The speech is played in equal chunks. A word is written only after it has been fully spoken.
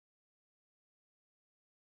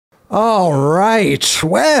All right.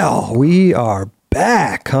 Well, we are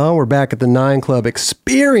back, huh? We're back at the 9 Club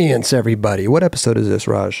Experience, everybody. What episode is this,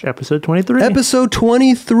 Raj? Episode 23. Episode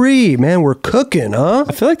 23. Man, we're cooking, huh?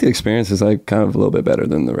 I feel like the experience is like kind of a little bit better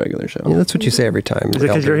than the regular show. Yeah, that's what you say every time. Is it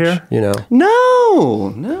because you're here? You know.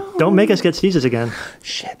 No. Don't make us get sneezes again.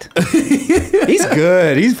 Shit. He's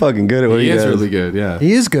good. He's fucking good at what he He is does. really good, yeah.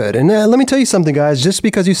 He is good. And let me tell you something, guys. Just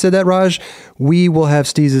because you said that, Raj, we will have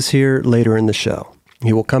Steezus here later in the show.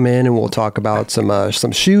 He will come in and we'll talk about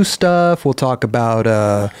some shoe stuff. We'll talk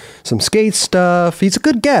about some skate stuff. He's a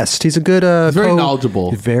good guest. He's a good He's very knowledgeable.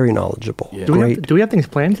 He's very knowledgeable. Yeah. Do we have things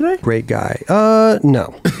planned today? Great guy.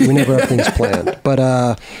 No, we never have things planned.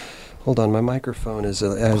 But hold on, my microphone is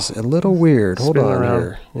a little weird. Hold Spin on around.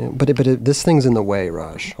 here. Yeah, but this thing's in the way,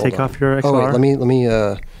 Raj. Hold Take on. off your XLR. Oh wait, let me.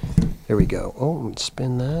 There we go. Oh,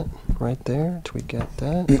 spin that right there. Till we get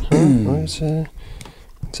that.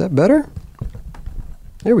 Is that better?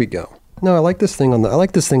 There we go. No, I like this thing on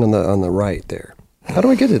the right there. How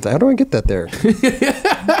do I get it? How do I get that there? How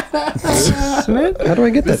do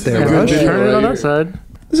I get that there, Yeah, Raj? turn it on Right that side.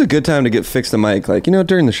 This is a good time to fix the mic, like,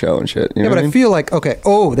 during the show and shit. You know Yeah, but what I I mean? feel like, okay.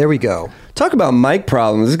 Oh, there we go. Talk about mic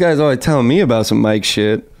problems. This guy's always telling me about some mic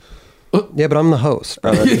shit. Yeah, but I'm the host,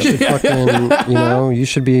 brother. You should fucking, you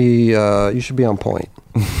should be on point.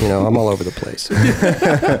 I'm all over the place.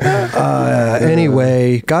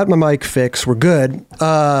 Anyway, got my mic fixed. We're good.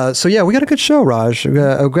 So yeah, we got a good show, Raj. We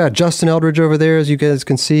got Justin Eldridge over there, as you guys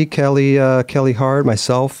can see. Kelly Hard,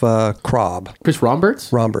 myself, Krob. Chris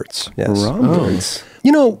Romberts? Romberts, yes. Roberts.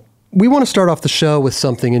 We want to start off the show with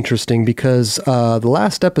something interesting because the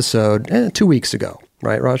last episode, 2 weeks ago,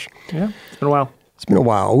 right, Raj? Yeah, it's been a while. It's been a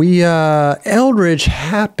while. Eldridge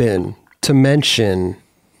happened to mention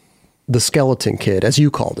the Skeleton Kid, as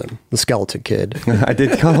you called him, the Skeleton Kid, I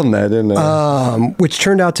did call him that, didn't I? which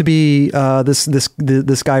turned out to be this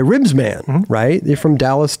guy Ribs Man, right? They're from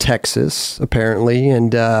Dallas, Texas, apparently,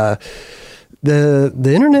 and the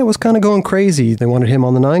internet was kind of going crazy. They wanted him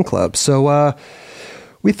on the 9 Club, so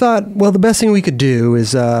we thought, well, the best thing we could do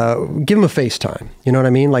is give him a FaceTime. You know what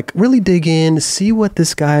I mean? Like, really dig in, see what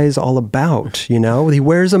this guy is all about. He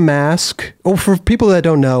wears a mask. Oh, for people that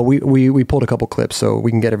don't know, we pulled a couple clips so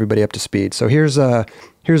we can get everybody up to speed. So here's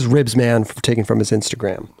Ribs Man taken from his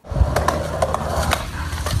Instagram.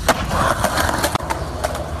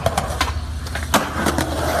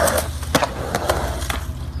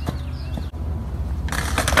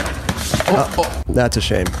 That's a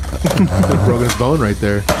shame. Broke his bone right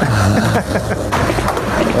there.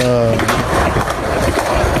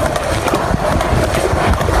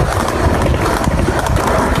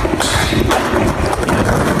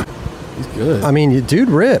 He's good. I mean, dude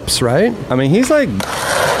rips, right? I mean, he's bad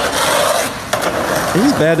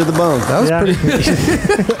to the bone. That was Yeah. pretty.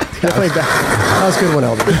 Definitely that was a good one,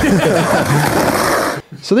 Eldridge.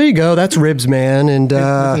 So there you go. That's Ribs Man, and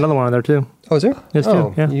There's another one on there too. oh, is there? Yes,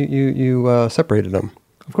 oh, too, yeah. You separated them.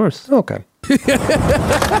 Of course. Okay.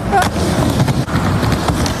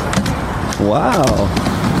 Wow.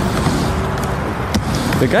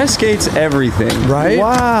 The guy skates everything. Right?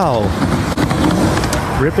 Wow.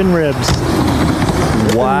 Ripping ribs.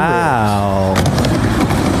 Wow.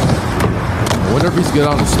 I wonder if he's good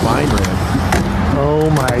on the spine rib. Oh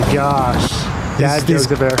my gosh. Dad jokes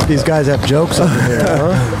are there. These guys have jokes over here,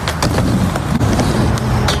 huh?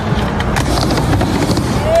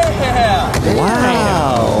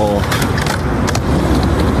 Wow.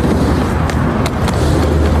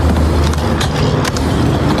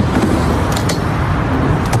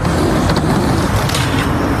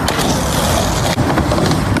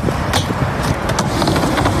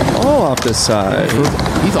 Oh, off the side.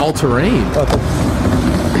 He's all terrain.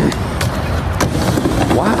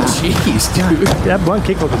 Wow. Jeez, dude. That blunt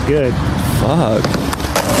kickflip is good. Fuck.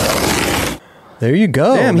 There you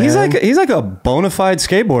go. Damn, man. he's like a bona fide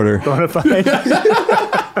skateboarder. Bonafide.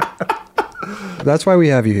 That's why we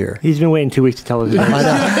have you here. He's been waiting 2 weeks to tell us. I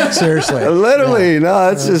know. Seriously. Literally, no,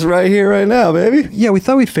 it's just right here, right now, baby. Yeah, we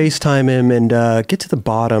thought we'd FaceTime him and get to the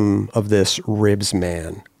bottom of this Ribs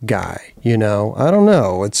Man guy. I don't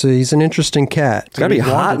know. He's an interesting cat. It's gotta be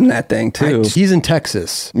hot in that thing too. He's in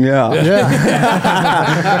Texas. Yeah.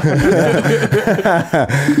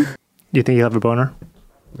 Do you think he'll have a boner?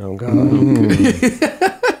 Oh, God.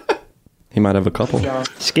 He might have a couple.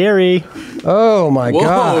 Scary. Oh, my Whoa,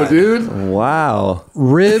 God. dude. Wow.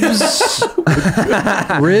 Ribs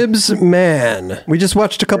Man. We just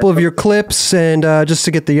watched a couple of your clips, and just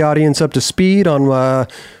to get the audience up to speed on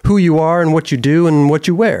who you are and what you do and what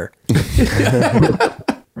you wear. Yo,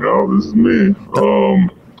 this is me.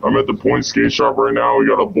 I'm at the Point Skate Shop right now. We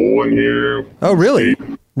got a bowl in here. Oh, really?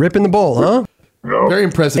 Ripping the bowl, huh? No, Very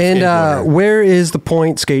impressive. And skateboarder. where is the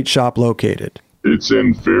Point Skate Shop located? it's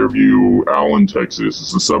in Fairview, Allen, Texas.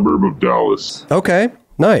 It's a suburb of Dallas. Okay,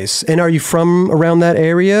 nice. And are you from around that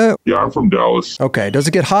area? Yeah, I'm from Dallas. Okay, does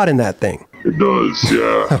it get hot in that thing? It does,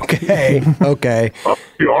 yeah. Okay, okay. I'll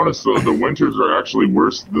be honest though, the winters are actually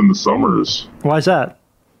worse than the summers Why is that?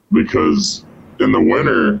 because in the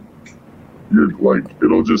winter, you're like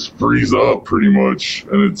it'll just freeze up pretty much,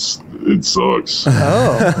 and it sucks.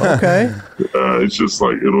 Oh, okay. It's just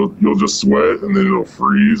like you'll just sweat and then it'll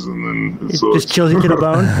freeze and then it It sucks. just chills you to the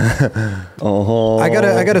bone. I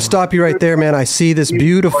gotta stop you right there, man. I see this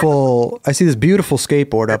beautiful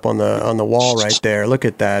skateboard up on the wall right there. Look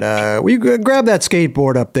at that. Will you grab that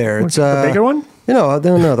skateboard up there? It's The bigger one? You know,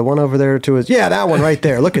 no, the one over there to his. Yeah, that one right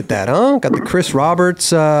there. Look at that, huh? Got the Chris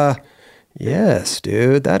Roberts. Yes,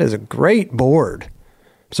 dude, that is a great board.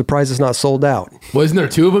 Surprised it's not sold out. Wasn't there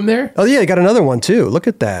two of them there? Oh yeah, you got another one too. Look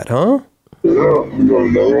at that, huh? Yeah, we got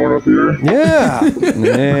another one up here. Yeah,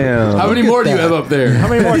 Damn. How many more do you have up there? How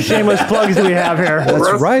many more shameless plugs do we have here? The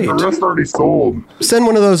that's rest- right. The rest already sold. Send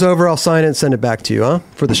one of those over. I'll sign it and send it back to you, huh?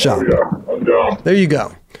 For the shop. Yeah, I'm down. There you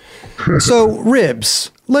go. So, Ribs,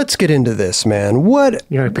 let's get into this, man. What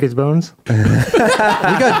You want to pick his bones? we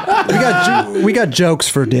got jokes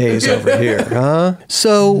for days over here, huh?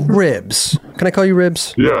 So, Ribs, can I call you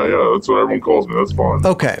Ribs? Yeah, that's what everyone calls me. That's fine.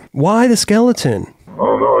 Okay. Why the skeleton? I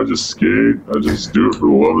don't know. I just skate. I just do it for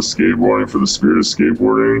the love of skateboarding, for the spirit of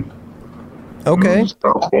skateboarding. Okay. Just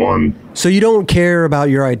have fun. So you don't care about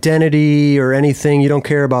your identity or anything. You don't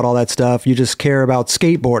care about all that stuff. You just care about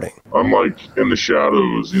skateboarding. I'm like in the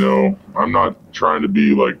shadows, you know. I'm not trying to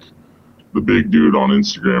be like the big dude on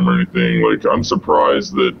Instagram or anything. Like, I'm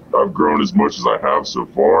surprised that I've grown as much as I have so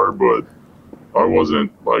far, but I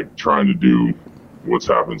wasn't like trying to do what's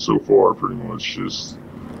happened so far. Pretty much just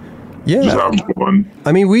Yeah. having fun.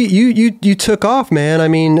 I mean, you took off, man. I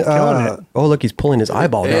mean, it. oh look, he's pulling his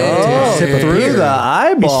eyeball down. Hey. Tip of Through beer. the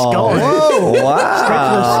eyeball. sculling. Whoa, wow. Straight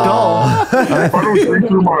to the skull. If I don't drink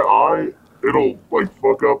through my eye, it'll like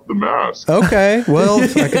fuck up the mask. Okay. Well, I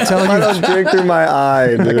can tell I don't you. drink through my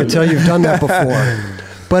eye, I can dude. tell you've done that before.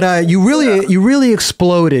 But you really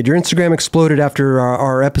exploded. Your Instagram exploded after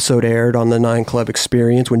our episode aired on the 9 Club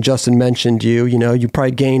Experience when Justin mentioned you. You know, you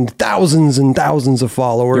probably gained thousands and thousands of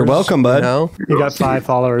followers. You're welcome, bud. You know? You got 5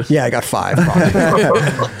 followers. Yeah, I got 5.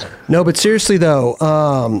 Probably. No, but seriously though,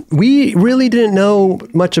 we really didn't know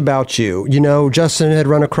much about you. You know, Justin had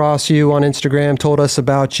run across you on Instagram, told us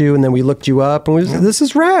about you, and then we looked you up, and this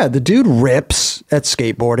is rad. The dude rips at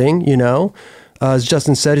skateboarding. You know, as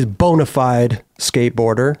Justin said, he's bona fide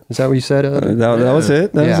skateboarder. Is that what you said? That was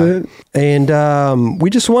it. That was it. And we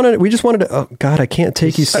just wanted to. Oh God, I can't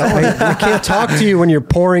take you. I can't talk to you when you're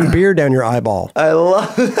pouring beer down your eyeball. I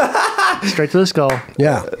love Straight to the skull.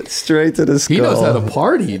 Yeah. straight to the skull. He knows how to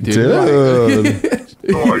party, dude. Dude.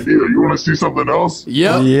 No idea. You want to see something else?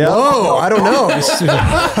 Yep. Yeah. Oh, I don't know.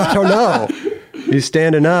 I don't know. He's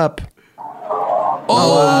standing up.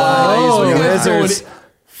 Oh, my. that's Wizards. going-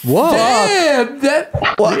 Whoa. Damn, that.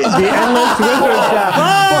 The endless wizard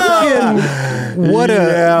shaft. Fucking, what a.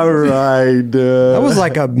 Yeah, right, dude. That was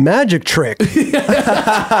like a magic trick.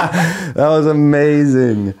 That was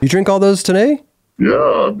amazing. You drink all those today?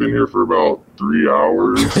 Yeah, I've been here for about 3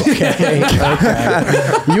 hours. Okay.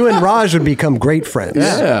 You and Raj would become great friends.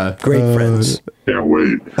 Yeah. Great friends. Can't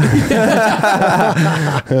wait.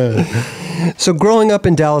 So growing up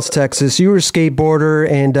in Dallas, Texas, you were a skateboarder,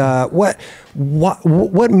 and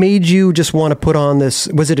what made you just want to put on this?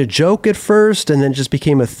 Was it a joke at first, and then just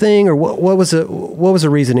became a thing, or what was the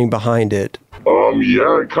reasoning behind it?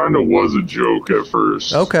 Yeah, it kind of was a joke at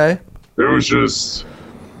first. Okay. It was just.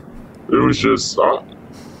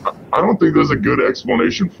 I don't think there's a good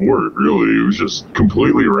explanation for it. Really, it was just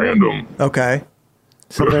completely random. Okay.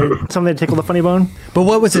 Something to tickle the funny bone? But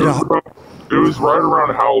what was it? It was right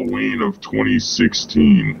around Halloween of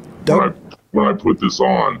 2016 when I put this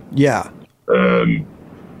on, Yeah. and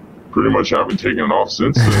pretty much haven't taken it off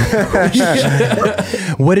since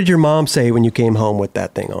then. What did your mom say when you came home with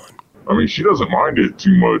that thing on? I mean, she doesn't mind it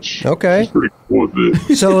too much. Okay. She's pretty cool with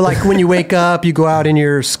it. So, like, when you wake up, you go out in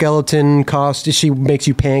your skeleton costume. She makes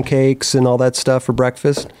you pancakes and all that stuff for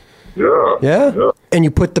breakfast. Yeah. Yeah? And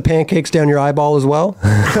you put the pancakes down your eyeball as well?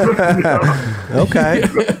 Okay.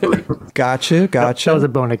 Gotcha. That was a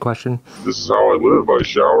bonehead question. This is how I live. I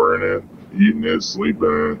shower in it, eat in it, sleep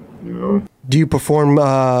in it, you know. Do you perform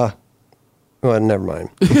Well, never mind.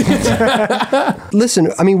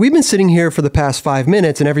 Listen, I mean, we've been sitting here for the past 5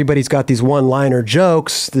 minutes, and everybody's got these one-liner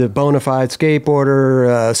jokes. The bona fide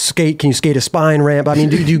skateboarder, can you skate a spine ramp? I mean,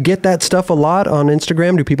 do you get that stuff a lot on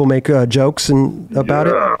Instagram? Do people make jokes about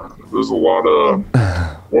it? Yeah, there's a lot of,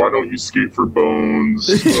 why don't you skate for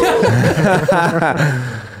bones?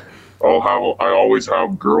 I always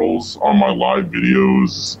have girls on my live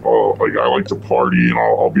videos. Like, I like to party, and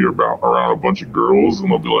I'll be around a bunch of girls,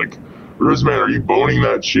 and they'll be like, Riz, man, are you boning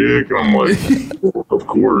that chick? And I'm like, well, of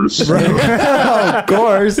course. Of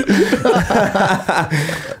course. But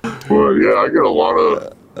yeah, I get a lot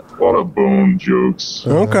of bone jokes.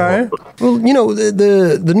 Okay. Well, you know,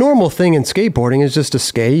 the normal thing in skateboarding is just to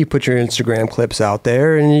skate. You put your Instagram clips out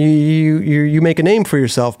there, and you make a name for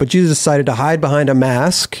yourself. But you decided to hide behind a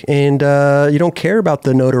mask, and you don't care about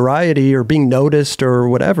the notoriety or being noticed or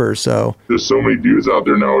whatever. So There's so many dudes out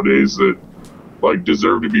there nowadays that like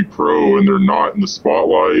deserve to be pro, and they're not in the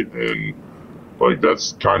spotlight. And like,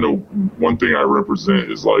 that's kind of one thing I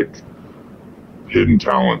represent is like hidden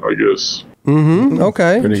talent, I guess.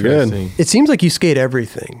 okay. Pretty good. It seems like you skate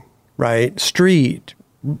everything, right? Street,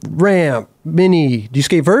 ramp, mini. Do you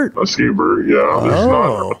skate vert? I skate vert, yeah.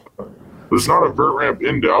 Oh. There's not a vert ramp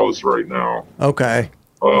in Dallas right now. Okay.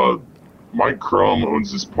 Mike Crum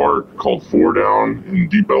owns this park called Four Down in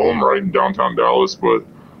Deep Ellum, right in downtown Dallas, but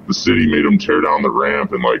the city made them tear down the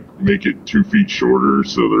ramp and like make it 2 feet shorter,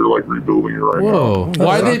 so they're like rebuilding it right Whoa. now.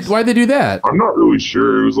 Why'd they do that? I'm not really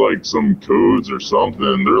sure. It was like some codes or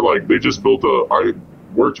something. They just built I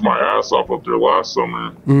worked my ass off up there last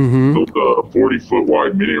summer. Built a 40-foot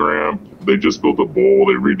wide mini ramp. They just built a bowl.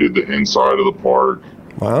 They redid the inside of the park.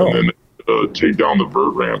 Wow. And then take down the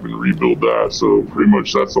vert ramp and rebuild that. So pretty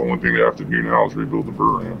much that's the only thing they have to do now is rebuild the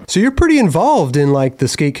vert ramp. So you're pretty involved in like the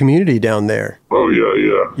skate community down there. Oh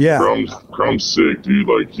yeah. Yeah. Crum's sick, dude.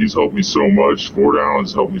 Like, he's helped me so much. Four Down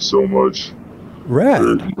has helped me so much.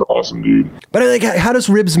 Rad. He's awesome, dude. But like, how does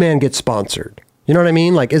Ribsman get sponsored? You know what I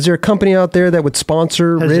mean? Like, is there a company out there that would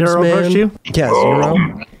sponsor Has Zero Ribsman? approached you? Yeah, Zero.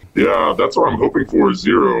 Yeah, that's what I'm hoping for, is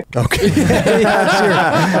Zero. Okay.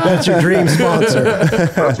 that's your dream sponsor.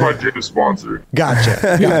 That's my dream sponsor.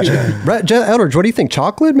 Gotcha. Eldridge, what do you think?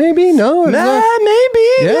 Chocolate, maybe? No? Maybe.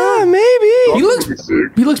 Yeah. Maybe. He looks That'd be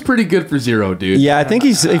sick. he looks pretty good for Zero, dude. Yeah, I think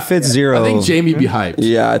he fits Zero. I think Jamie be hyped.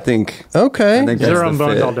 Yeah, I think Okay. that's Zero the on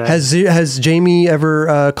bones fit. all day. Has Jamie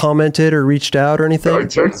ever commented or reached out or I anything?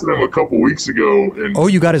 texted him a couple weeks ago, and Oh,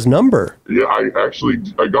 you got his number. yeah, I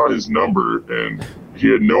got his number, and he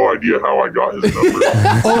had no idea how I got his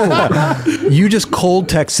number. You just cold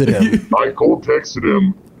texted him. I cold texted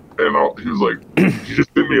him, and he was like, he just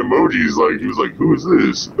sent me emojis. Like, he was like, who is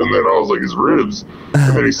this? And then I was like, it's Ribs.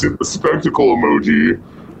 And then he sent the spectacle emoji,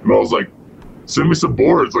 and I was like, send me some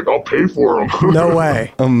boards. Like, I'll pay for them. No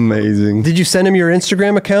way. Amazing. Did you send him your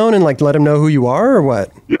Instagram account and like let him know who you are or what?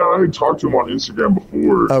 Yeah, I had talked to him on Instagram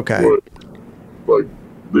before. Okay. But, like,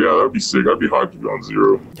 yeah, that'd be sick. I'd be hyped to be on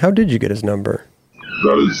Zero. How did you get his number?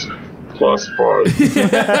 That is classified.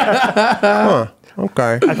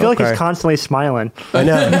 Okay. I feel like he's constantly smiling. I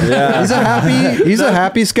know. Yeah. He's a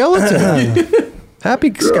happy skeleton. Happy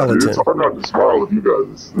Yeah, dude, skeleton. it's hard not to smile with you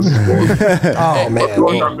guys. This is fun. Oh I man. feel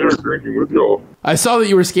like I'm there drinking with y'all. I saw that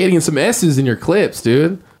you were skating in some S's in your clips,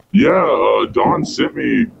 dude. Yeah, Don sent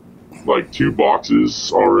me like 2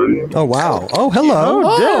 boxes already. Oh wow. Oh hello.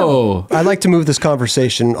 Oh. I'd like to move this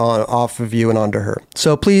conversation off of you and onto her.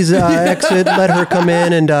 So please exit. Let her come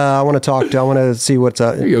in, and I want to talk to. I want to see what's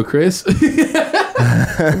up. There you go, Chris.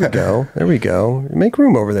 There we go. Make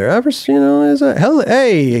room over there. Is a hello.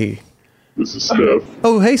 Hey. This is Steph.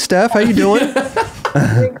 Oh hey Steph, how you doing?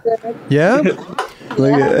 Yeah.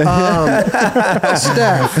 Look at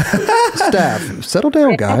Steph, settle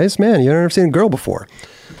down, guys. Man, you've never seen a girl before.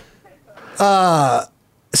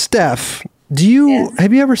 Steph,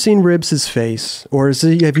 have you ever seen Ribs' face, or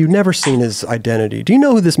have you never seen his identity? Do you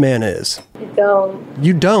know who this man is? I don't.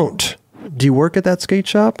 You don't. Do you work at that skate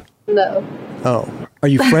shop? No. Oh, are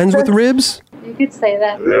you friends with Ribs? You could say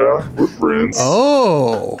that. Yeah, we're friends.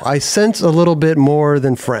 Oh, I sense a little bit more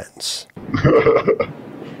than friends.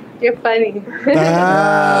 You're funny.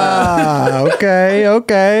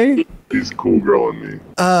 Okay. He's a cool girl in me.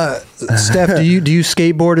 Steph, do you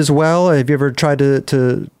skateboard as well? Have you ever tried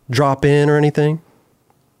to drop in or anything?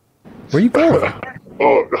 Where you going?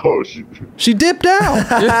 Oh, She dipped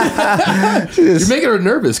out. You're making her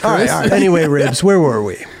nervous, All Chris. right. Anyway, Ribs, where were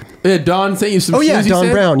we? Yeah, Don sent you some Oh shoes, yeah, you Don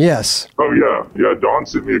said? Brown. Yes. oh yeah. Don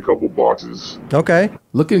sent me a couple boxes. Okay.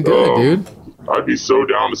 Looking good, dude. I'd be so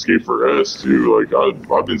down to skate for S too. Like,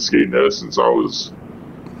 I've been skating S since I was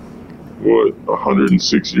what,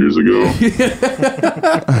 106 years ago?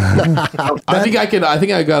 I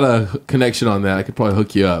think I got a connection on that. I could probably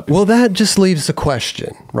hook you up. Well, that just leaves the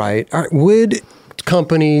question, right? Would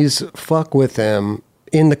companies fuck with them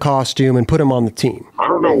in the costume and put them on the team? I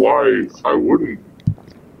don't know why I wouldn't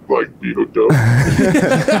be hooked up.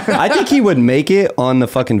 I think he would make it on the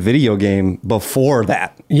fucking video game before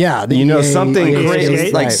that. Yeah, Something crazy,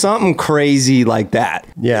 right. like something crazy like that.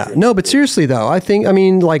 Yeah, no, but seriously though, I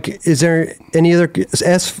mean, is there any other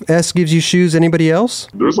S gives you shoes? Anybody else?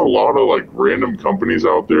 There's a lot of random companies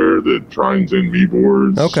out there that try and send me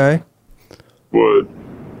boards. Okay. But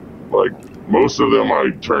most of them I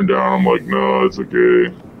turn down. I'm like, no, it's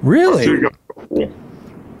okay. Really? I've taken a couple.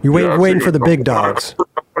 You're Yeah, I've waiting taken for a the big couple. dogs.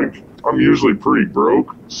 I'm usually pretty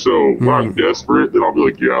broke, so when I'm desperate, then I'll be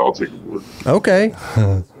like, yeah, I'll take a board. Okay.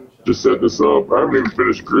 Just set this up. I haven't even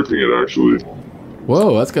finished gripping it, actually.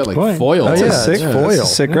 Whoa, that's got Boy. foil. Oh, That's yeah, a sick it's foil. That's a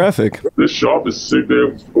sick graphic. This shop is sick. They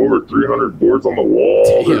have over 300 boards on the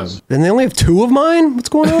wall. Damn. And they only have 2 of mine? What's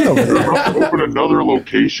going on over there? They're about to open another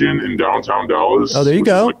location in downtown Dallas. Oh, there you which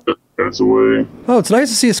go. is 10 minutes away. Oh, it's nice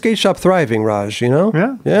to see a skate shop thriving, Raj, you know?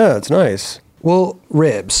 Yeah. Yeah, it's nice. Well,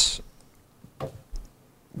 Ribs,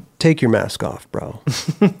 take your mask off, bro.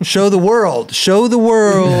 Show the world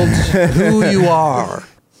who you are.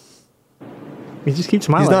 He just keeps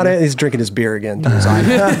smiling. He's drinking his beer again through his eye.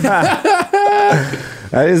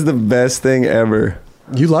 That is the best thing ever.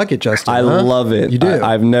 You like it, Justin. I huh? love it. You do.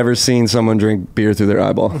 I've never seen someone drink beer through their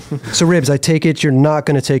eyeball. So, Ribs, I take it you're not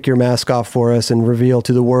going to take your mask off for us and reveal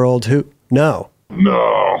to the world who. No.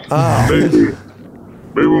 No.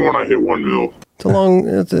 Maybe when I hit 1 mil. It's a long.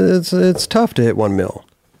 It's tough to hit 1 mil.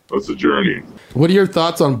 That's a journey. What are your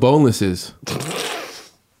thoughts on bonelesses?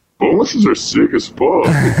 Bonuses are sick as fuck.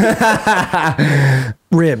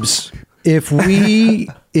 Ribs, if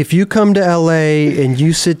you come to LA and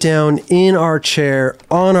you sit down in our chair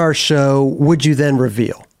on our show, would you then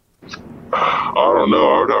reveal? I don't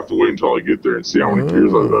know. I would have to wait until I get there and see how many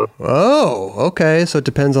beers I've had. Oh, okay. So it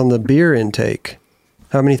depends on the beer intake.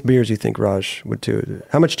 How many beers do you think Raj would do?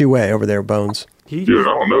 How much do you weigh over there, Bones? Dude, I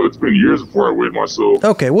don't know. It's been years before I weighed myself.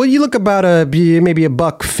 Okay, well, you look about maybe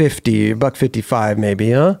 $1.50, $1.55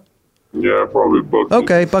 maybe, huh? Yeah, probably a buck.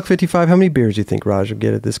 Okay, $1.55. How many beers do you think Raj would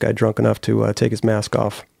get this guy drunk enough to take his mask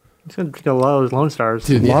off? He's going to drink a lot of those Lone Stars.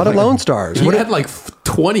 Dude, A lot of Lone Stars. He What had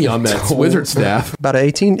 20 on that wizard staff. about an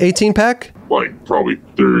 18 pack? Probably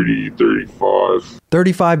 30, 35.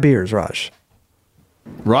 35 beers, Raj.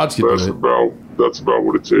 Raj could That's do it. that's about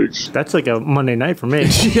what it takes. That's like a Monday night for me.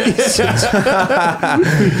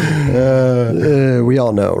 We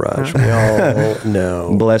all know, Raj. We all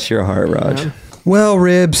know. Bless your heart, Raj. Well,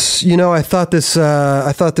 Ribs, I thought this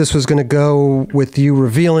was going to go with you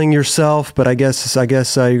revealing yourself, but I guess you're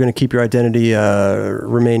going to keep your identity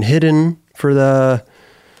remain hidden for the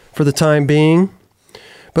time being.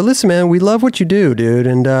 But listen, man, we love what you do, dude,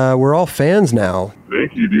 and we're all fans now.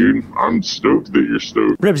 Thank you, dude. I'm stoked that you're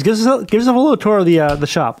stoked. Ribs, give us a little tour of the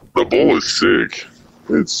shop. The bowl is sick.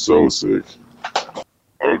 It's so sick.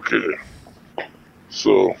 Okay.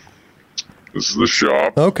 So, this is the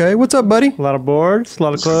shop. Okay, what's up, buddy? A lot of boards, a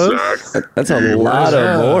lot of clothes. Zach. That's a lot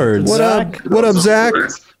of boards. What up? What up, Zach?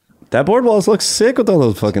 That board walls look sick with all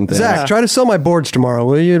those fucking things. Zach, try to sell my boards tomorrow.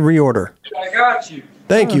 Will you reorder? I got you.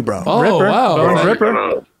 Thank you, bro. Oh, Ripper. wow. Bones Right.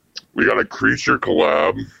 Ripper. We got a Creature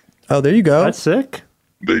collab. Oh, there you go. That's sick.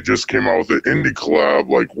 They just came out with an indie collab,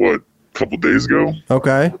 a couple days ago.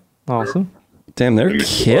 Okay. Awesome. Damn, they're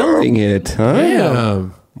killing it, huh?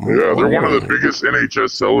 Damn. Yeah, they're one of the biggest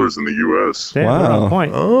NHS sellers in the U.S. Damn, Wow. we're on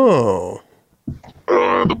point. Oh.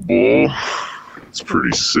 The bull, it's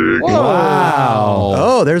pretty sick. Wow.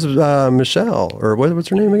 Oh, there's Michelle, or what's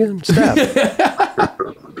her name again? Steph. Yeah,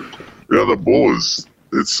 the bull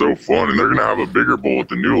it's so fun, and they're gonna have a bigger bull at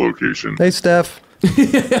the new location. Hey, Steph. Look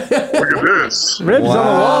at this. Ribs on the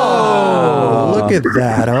wall. Oh, look at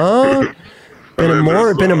that, huh?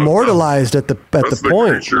 Been immortalized at the That's the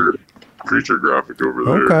point. creature graphic over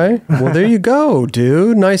there. Okay. Well, there you go,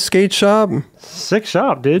 dude. Nice skate shop. Sick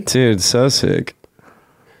shop, dude. Dude, so sick.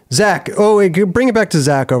 Zach. Oh, wait, bring it back to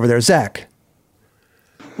Zach over there. Zach.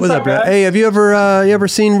 What's up, bro? Hey, have you ever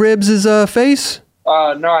seen Ribs' face?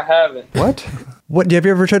 No, I haven't. What? Have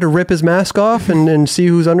you ever tried to rip his mask off and see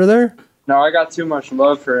who's under there? No, I got too much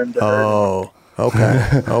love for him to hurt. Oh,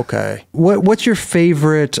 okay, okay. What's your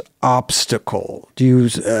favorite obstacle? Do you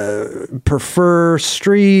prefer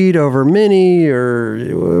street over mini,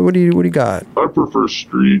 or what do you got? I prefer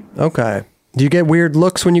street. Okay. Do you get weird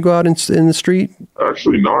looks when you go out in the street?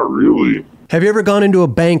 Actually, not really. Have you ever gone into a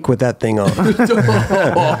bank with that thing on?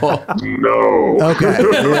 No. Okay.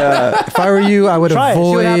 Yeah. If I were you, I would Try it, see what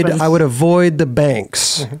avoid. happens. I would avoid the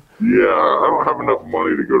banks. Yeah, I don't have enough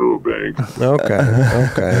money to go to a bank.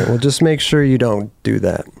 Okay. Okay. Well, just make sure you don't do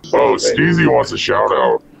that. Oh, Steezy wants a shout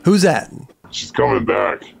out. Who's that? She's coming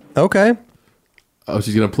back. Okay. Oh,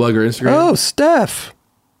 she's gonna plug her Instagram. Oh, Steph.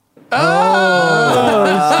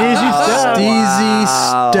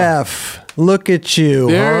 Steezy Steph. Look at you.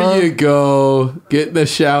 There huh? you go. Getting a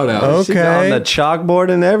shout out. She got on Okay. the chalkboard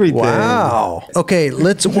and everything. Wow. Okay,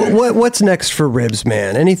 let's. What's next for Ribs,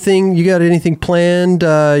 man? Anything? You got anything planned?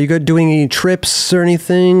 You got doing any trips or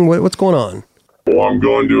anything? What's going on? Well, I'm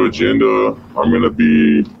going to Agenda. I'm going to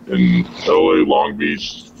be in LA, Long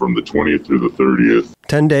Beach from the 20th through the 30th.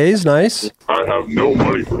 10 days. Nice. I have no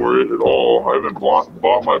money for it at all. I haven't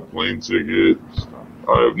bought my plane ticket.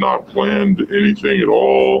 I have not planned anything at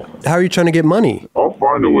all. How are you trying to get money? I'll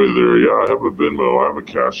find a way there. Yeah, I have a Venmo. I have a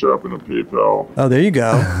Cash App and a PayPal. Oh, there you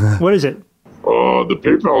go. What is it? The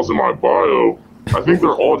PayPal's in my bio. I think they're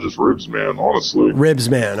all just Ribs, man, honestly. Ribs,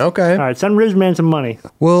 man. Okay. All right, send Ribsman some money.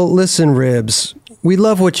 Well, listen, Ribs. We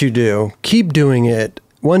love what you do. Keep doing it.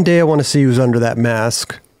 One day I want to see who's under that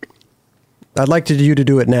mask. I'd like you to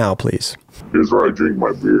do it now, please. Here's where I drink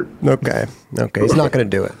my beer. Okay. Okay. He's not going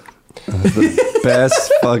to do it.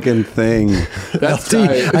 Best fucking thing. That's LD,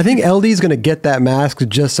 tight. I think LD's going to get that mask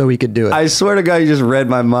just so he could do it. I swear to God, you just read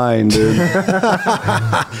my mind, dude.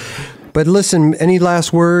 But listen, any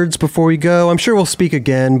last words before we go? I'm sure we'll speak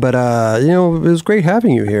again, but it was great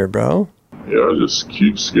having you here, bro. Yeah, just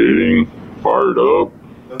keep skating, fired up.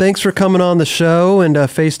 Thanks for coming on the show and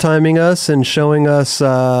FaceTiming us and showing us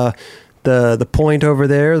the point over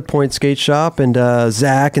there, the Point Skate Shop, and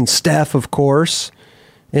Zach and Steph, of course.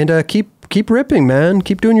 And keep ripping, man.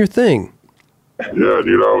 Keep doing your thing. Yeah,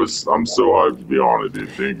 dude, I'm so hyped to be on it, dude.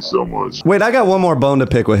 Thank you so much. Wait, I got one more bone to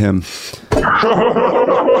pick with him.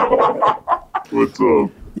 What's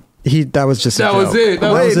up? That was just a That joke. was it.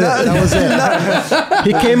 That That was was it. That was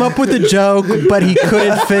it. He came up with a joke, but he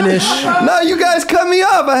couldn't finish. No, you guys cut me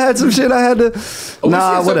up. I had some shit I had to. we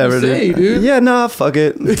Nah, had whatever, something to say, dude. Yeah, nah, fuck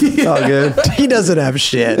it. It's all good. He doesn't have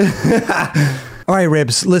shit. All right,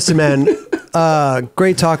 Ribs. Listen, man.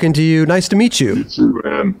 Great talking to you. Nice to meet you. You too,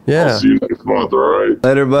 man. Yeah. I'll see you next month, all right?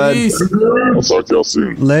 Later, bud. Peace. I'll talk to y'all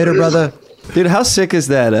soon. Later, brother. Dude, how sick is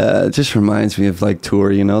that? It just reminds me of like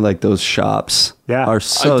tour, like those shops Yeah. are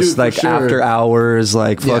so I do, for like sure. after hours,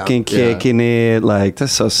 like fucking kicking it. Like,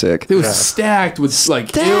 that's so sick. It was stacked with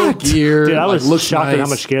like ill gear. Dude, I like, was looks shocked at how nice.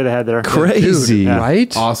 much gear they had there. Crazy. Dude,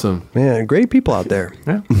 right? Awesome. Man, great people out there.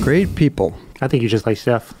 Yeah. Great people. I think you just like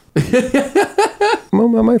Steph.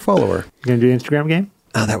 Well, I might follow her. You gonna do the Instagram game?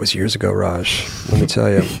 Oh, that was years ago, Raj. Let me tell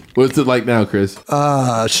you. What's it like now, Chris?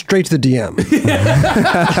 Straight to the DM.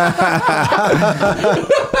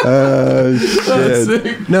 That's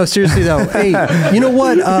sick. No, seriously though. Hey, you know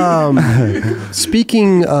what?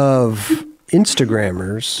 Speaking of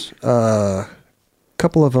Instagrammers, a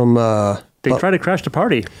couple of them They tried to crash the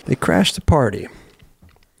party. they crashed the party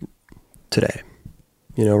today.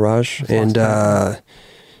 Raj, and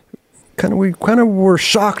we kind of were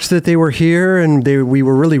shocked that they were here, and we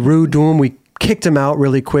were really rude to them. We kicked them out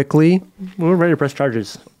really quickly. We were ready to press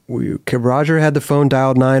charges. Roger had the phone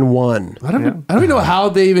dialed 911. I don't even know how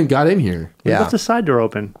they even got in here. We Yeah, left the side door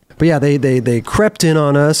open. but yeah, they crept in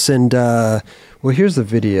on us, and well, here's the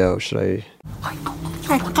video. Should I?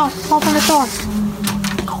 Okay, go. Open the door.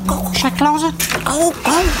 Go. Should I close it? Go.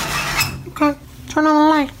 Okay. Turn on the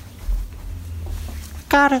light.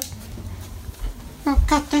 Got it. I've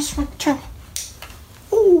got this one too.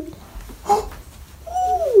 Ooh.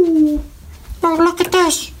 Ooh. Oh, look at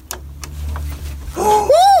this.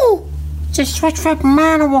 Ooh. It's a switch flip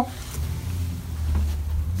manual.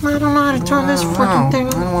 I don't know how to turn this freaking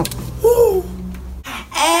thing on. Ooh.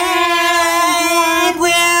 And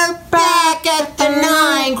we're back at the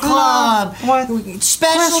Nine Club. What?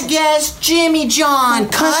 Special guest Jimmy John.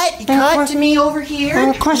 Cut to me over here.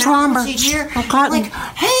 And Chris Now, Romberg. sit here. I'm cutting. Like,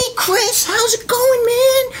 hey Chris, how's it going,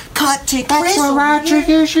 man? Cut to That's Chris. where over Roger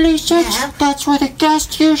here. usually sits. Yeah. That's where the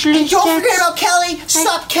guest usually Don't sits. forget about Kelly.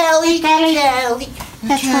 Sup, Kelly? Kelly. Kelly.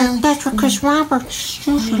 That's where Chris Roberts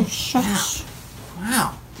usually sits.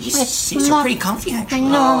 Wow. These It's seats are not- pretty comfy, I actually.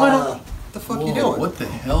 know, but What the fuck you doing? What the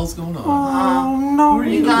hell's going on? oh no.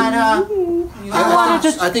 You got, I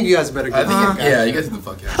wanted to I think you guys better go. Yeah, you guys get the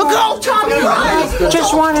fuck out. go, Tommy, run!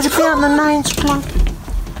 just wanted to be on the Nines Club.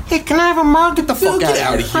 Hey, can I have a mug? Get the Dude, get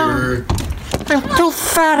out of here. I'm too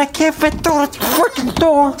fat. I can't fit through the freaking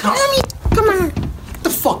door. Tommy, come on. Get the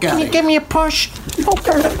fuck out Can you give me a push?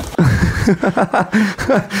 Okay.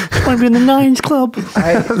 Want to be in the Nines Club?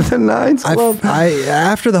 The Nines Club.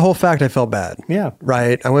 After the whole fact, I felt bad. Yeah.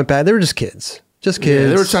 Right. I went bad. They were just kids. Just kids. Yeah,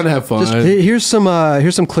 they were trying to have fun. Here's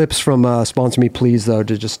some clips from Sponsor Me Please, though,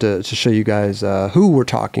 to show you guys who we're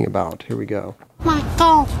talking about. Here we go. My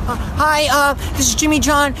God. Hi, this is Jimmy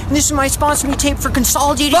John, and this is my Sponsor Me tape for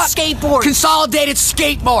Consolidated Skateboards. Consolidated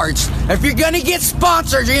Skateboards. If you're gonna get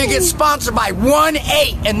sponsored, you're gonna get sponsored by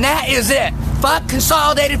 1-8, and that is it. Fuck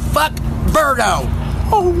Consolidated, fuck Birdo.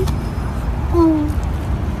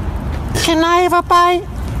 Can I have a bite?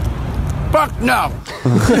 Fuck no.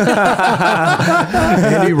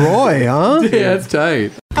 Andy Roy, huh? Yeah, that's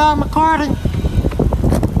tight. McCarty.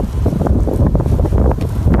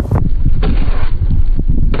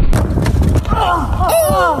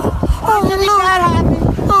 Oh, no, that happened.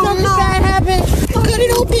 Oh, no, that happened. Cut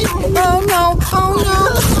it open. Oh, no. Oh, no.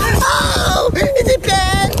 Oh, is it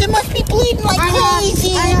bad? It must be bleeding like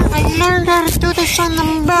crazy. I learned how to do this on the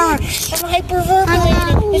barracks. I'm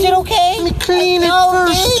hyperventilating. Is it okay? Let me clean it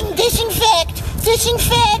first. Disinfect.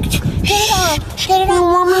 Disinfect. Get it on. Get it on.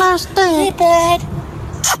 One last thing. Is it bad?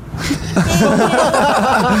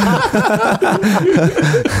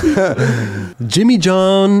 Jimmy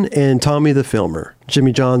John and Tommy the Filmer.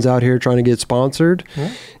 Jimmy John's out here trying to get sponsored.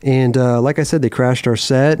 And like I said, they crashed our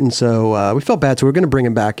set. And so we felt bad. So we're going to bring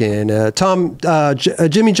him back in.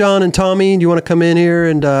 Jimmy John and Tommy, do you want to come in here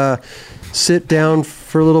and sit down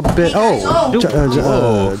for a little bit?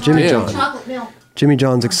 Jimmy John. Chocolate milk. Jimmy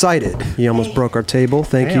John's excited. He almost broke our table.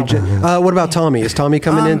 Thank you. What about Tommy? Is Tommy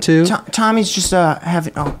coming in too? Tommy's just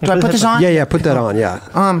having... Oh, do I put this on? Yeah, put that on,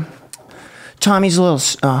 yeah. Tommy's a little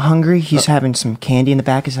hungry. He's having some candy in the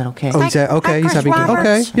back. Is that okay? Oh, he's having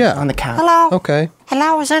Roberts. okay, yeah. On the couch. Hello? Okay.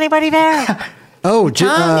 Hello, is anybody there? Oh,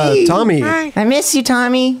 Tommy. Hi. I miss you,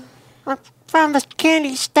 Tommy. I found this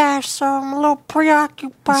candy stash, so I'm a little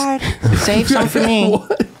preoccupied. Save some for me.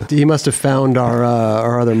 He must have found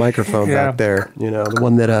our other microphone back there. You know, the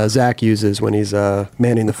one that Zach uses when he's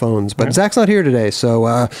manning the phones. But Zach's not here today,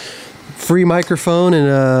 so free microphone,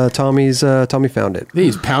 and Tommy found it.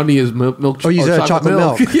 He's pounding his milk. Oh, he's chocolate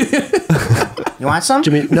milk. You want some?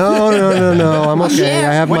 Jimmy, no, I'm okay. Yeah.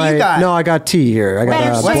 I have What do you got? No, I got tea here. I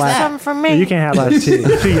got What's black. that? Something for me. You can't have black tea.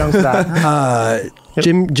 You're too young for that.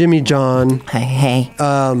 Jimmy John. Hey.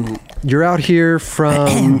 You're out here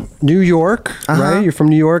from New York, right? You're from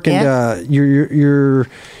New York, and you're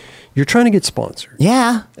trying to get sponsored.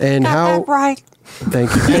 Yeah. And Got that right. Thank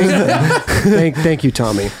you, thank you,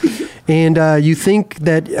 Tommy. And you think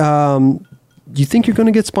that you're going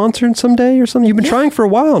to get sponsored someday or something? You've been trying for a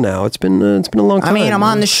while now. It's been a long time. I mean, I'm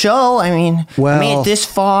on the show. I mean, I made it this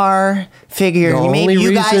far. Figure maybe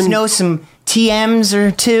you guys know some TMs or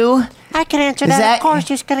two. I can answer that. Of course,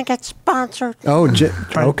 he's going to get sponsored. Oh,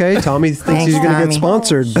 okay. Tommy thinks he's going to get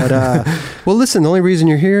sponsored. But, well, listen, the only reason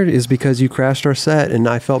you're here is because you crashed our set, and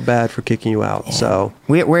I felt bad for kicking you out. Yeah. So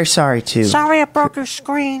we're sorry, too. Sorry I broke your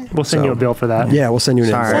screen. We'll send you a bill for that. Yeah, we'll send you an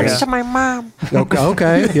invoice. Thanks to my mom.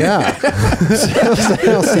 Okay, yeah.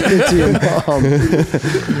 I'll send it to your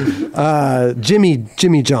mom.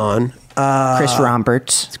 Jimmy John. Chris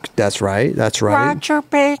Roberts. That's right. Roger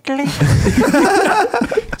Bagley.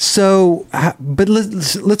 So, but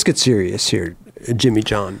let's get serious here, Jimmy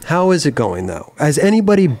John. How is it going, though? Has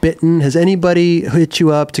anybody bitten? Has anybody hit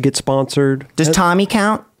you up to get sponsored? Does Tommy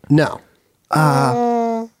count? No.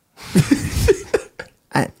 I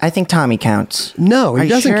think Tommy counts. No, he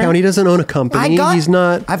doesn't count. He doesn't own a company. He's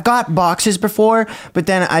not. I've got boxes before, but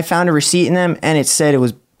then I found a receipt in them, and it said it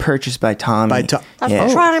was purchased by Tommy. I'm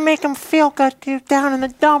trying to make him feel good down in the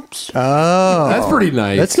dumps. Oh, that's pretty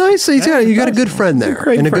nice. That's nice. You got a good friend there,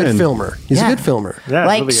 and a good filmer. He's a good filmer. Yeah,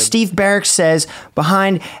 like really Steve Barrick says,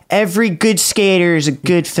 behind every good skater is a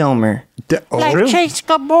good filmer. Like Chase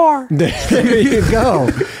Gabor. There you go.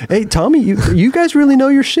 Hey, Tommy, you guys really know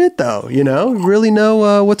your shit, though. You know, really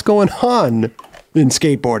know what's going on in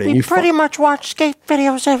skateboarding. We pretty much watch skate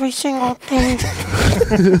videos every single day.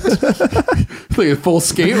 It's like a full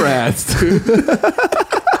skate rats, dude.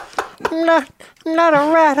 I'm not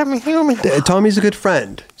a rat. I'm a human. Tommy's a good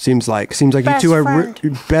friend. Seems like you two are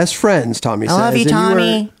best friends. Tommy says. I love you,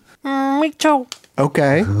 Tommy. Me too.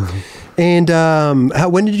 Okay. And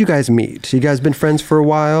when did you guys meet? You guys been friends for a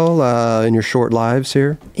while in your short lives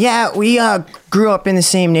here? Yeah, we grew up in the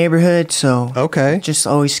same neighborhood, so just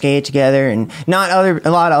always skate together, and a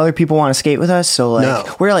lot of other people want to skate with us, so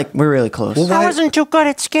we're really close. Well, I wasn't too good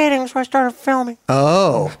at skating, so I started filming.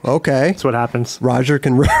 Oh, okay. That's what happens. Roger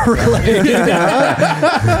can relate.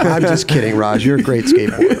 I'm just kidding, Roger. You're a great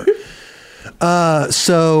skateboarder. Why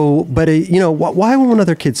won't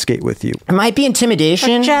other kids skate with you? It might be intimidation.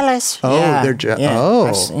 They're jealous. Oh, they're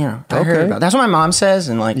jealous. I heard about. That's what my mom says,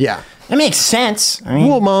 and it makes sense. I mean,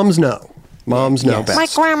 well, moms know. Moms know best. My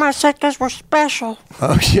grandma said because we're special.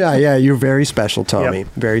 Oh yeah, you're very special, Tommy. Yep.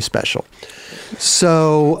 Very special.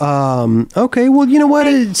 So, okay, well, you know what?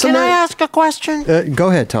 Can I ask a question? Go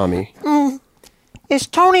ahead, Tommy. Is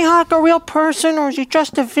Tony Hawk a real person, or is he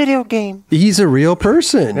just a video game? He's a real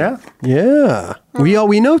person. Yeah.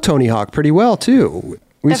 We know Tony Hawk pretty well too.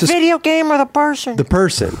 The video game or the person? The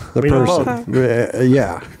person. We know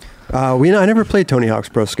Yeah. I never played Tony Hawk's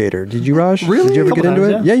Pro Skater. Did you, Raj? Really? Did you ever get into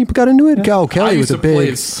it? Yeah, you got into it? Oh, I Kelly used was to play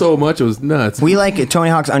it so much, it was nuts. we like it. Tony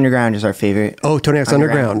Hawk's Underground is our favorite. Oh, Tony Hawk's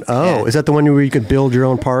Underground. Oh, is that the one where you could build your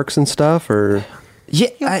own parks and stuff? Or Yeah,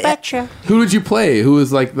 You betcha. Who did you play? Who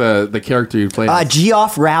was like the character you played?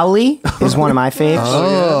 Geoff Rowley is one of my faves.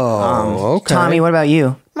 okay. Tommy, what about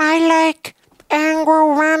you? I like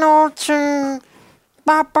Angro Reynolds and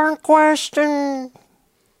Bob Burnquist and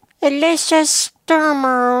Elisa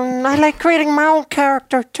Sturmer. And I like creating my own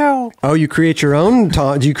character too. Oh, you create your own?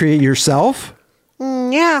 Do you create yourself?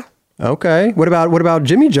 Yeah. Okay. What about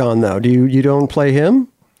Jimmy John though? You don't play him?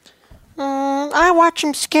 I watch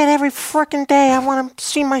him skate every frickin' day. I want to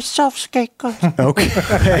see myself skate good. Okay.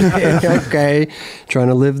 Okay. Trying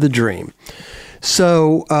to live the dream.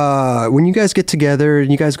 So, when you guys get together and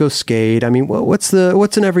you guys go skate, I mean, what's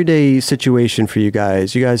an everyday situation for you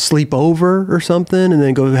guys? You guys sleep over or something and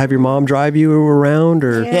then go have your mom drive you around,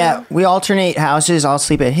 or? Yeah, we alternate houses. I'll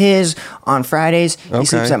sleep at his on Fridays. He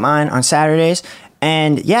sleeps at mine on Saturdays.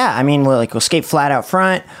 And yeah, I mean, we'll skate flat out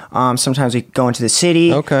front. Sometimes we go into the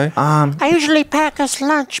city. Okay. I usually pack us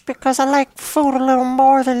lunch because I like food a little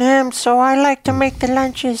more than him, so I like to make the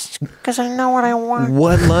lunches because I know what I want.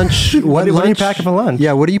 What lunch? What are you packing for lunch?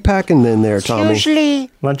 Yeah, what are you packing in there, Tommy?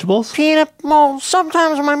 Usually Lunchables?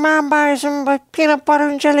 sometimes my mom buys them, but peanut butter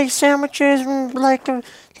and jelly sandwiches and like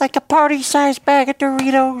a party-sized bag of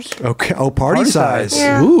Doritos. Okay. Oh, party size.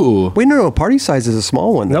 Yeah. Ooh. Wait, no. Party size is a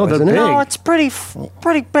small one, though, No, they're isn't it? big. No, it's pretty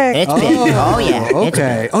big. It's big. Oh, yeah. It's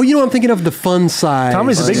Okay. Oh, you know, I'm thinking of the fun size.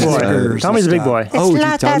 Tommy's a big boy. stickers Tommy's a and big stuff. boy. It's Oh,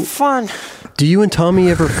 not that fun. do you and Tommy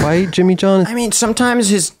ever fight, Jimmy John? I mean, sometimes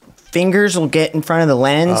his fingers will get in front of the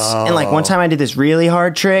lens. And like one time I did this really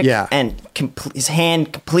hard trick. Yeah. And his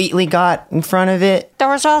hand completely got in front of it. There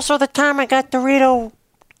was also the time I got Dorito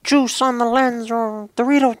juice on the lens or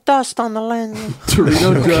Dorito dust on the lens.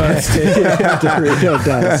 Dorito dust. Dorito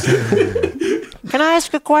dust. Can I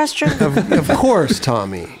ask a question? Of course,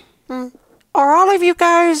 Tommy. Are all of you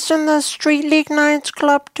guys in the Street League Nines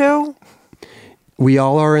Club too? We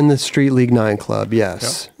all are in the Street League 9 Club,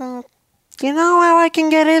 yes. Do you know how I can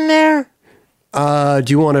get in there?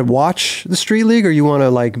 Do you want to watch the Street League or you want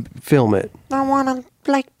to, film it? I want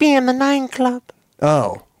to, be in the 9 Club.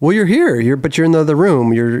 Oh. Well, you're here, but you're in the other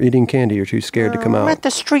room. You're eating candy. You're too scared to come I'm out. at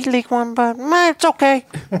the Street League one, but it's okay.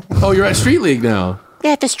 Oh, you're at Street League now.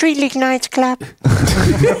 Yeah, the Street League Nines Club.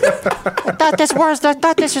 I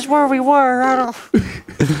thought this is where we were. I don't.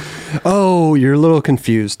 Oh, you're a little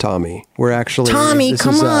confused, Tommy. We're actually... Tommy,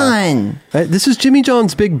 come on. This is Jimmy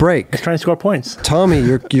John's big break. He's trying to score points. Tommy,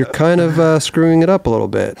 you're kind of screwing it up a little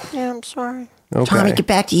bit. Yeah, I'm sorry. Okay. Tommy, get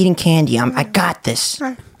back to eating candy. I got this.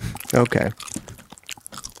 Okay.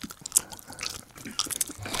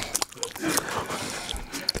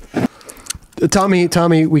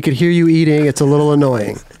 Tommy, we could hear you eating. It's a little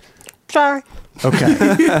annoying. Sorry. Okay.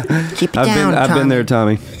 Keep it down, I've been there,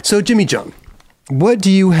 Tommy. So, Jimmy John, what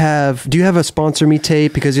do you have? Do you have a sponsor me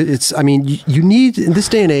tape? Because you need, in this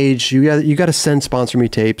day and age, you got to send sponsor me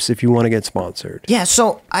tapes if you want to get sponsored. Yeah,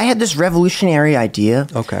 so I had this revolutionary idea.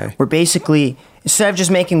 Okay. Where basically, instead of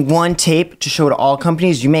just making one tape to show to all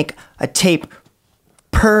companies, you make a tape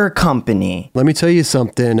per company. Let me tell you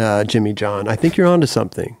something, Jimmy John. I think you're onto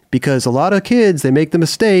something, because a lot of kids, they make the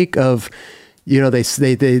mistake of, they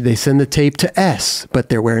send the tape to S, but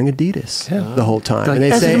they're wearing Adidas the whole time, and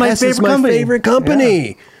they say S is my favorite company.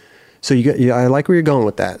 Yeah. So I like where you're going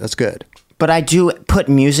with that. That's good. But I do put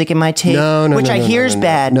music in my tape, which I hear is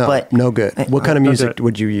bad. But no good. What kind of music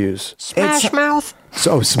would you use? Smash Mouth.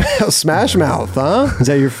 So Smash Mouth, huh? Is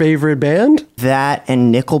that your favorite band? That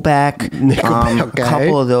and Nickelback. Okay. A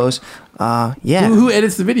couple of those. Yeah. Who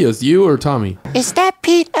edits the videos? You or Tommy? Is that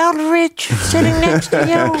Pete Eldridge sitting next to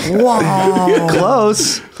you? Whoa.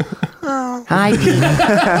 Close. Oh. Hi, Pete.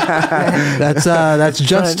 That's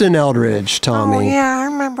Justin Eldridge, Tommy. Oh, yeah, I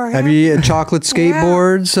remember him. Have you chocolate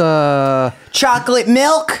skateboards? Chocolate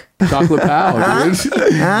milk. Chocolate Pow,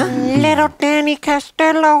 dude. Little Danny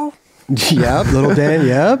Costello. Yep, little Dan.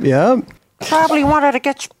 Yep. Probably wanted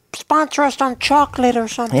to sponsor us on chocolate or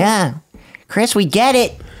something. Yeah. Chris, we get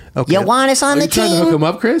it. Okay. You want us on Are the you trying to hook team? him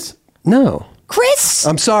up, Chris? No. Chris!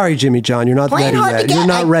 I'm sorry, Jimmy John. You're not Playing ready hard to yet. get. You're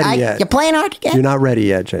not ready yet. You're playing hard to get. You're not ready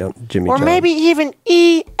yet, Jimmy Or John. maybe even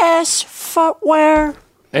ES Footwear.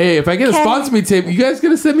 Hey, if I get a Kevin. sponsor me tape, you guys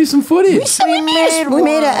gonna send me some footage? We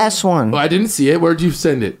made a S1. Oh, I didn't see it. Where'd you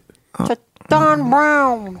send it? To Don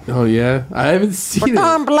Brown. Oh yeah, I haven't Or seen it.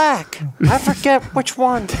 Don Black. I forget which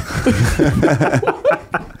one.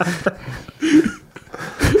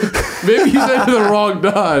 Maybe you sent it to the wrong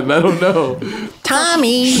Don. I don't know.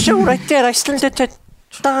 Tommy. Shoot, I did. I sent it to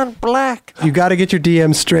Don Black. You got to get your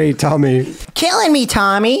DM straight, Tommy. Killing me,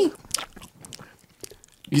 Tommy.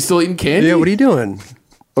 You still eating candy? Yeah, what are you doing?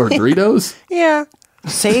 Or Doritos? Yeah.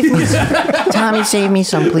 Save me. Tommy, save me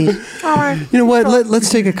some, please. All right. You know what? Let's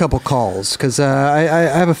take a couple calls because I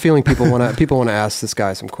have a feeling people want to ask this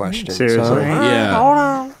guy some questions. Seriously? Yeah. Hold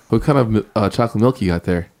on. What kind of chocolate milk you got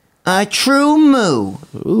there? True Moo.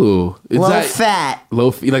 Ooh, is Low that fat.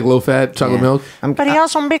 you like low fat chocolate Yeah. milk? But he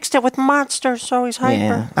also mixed it with Monster, so he's hyper.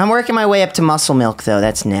 Yeah. I'm working my way up to muscle milk, though.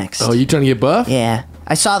 That's next. Oh, you trying to get buff? Yeah.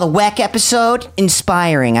 I saw the WEC episode.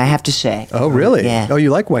 Inspiring, I have to say. Oh, really? Yeah. Oh, you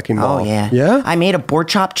like Wrecking Ball? Oh, yeah. Yeah? I made a board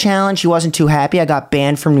chop challenge. He wasn't too happy. I got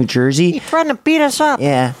banned from New He Jersey. threatened to beat us up.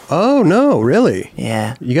 Yeah. Oh, no, really?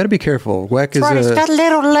 Yeah. You got to be careful. Weck is That's right. He's got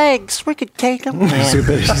little legs. We could take him.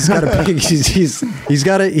 he's got a big, he's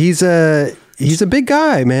a big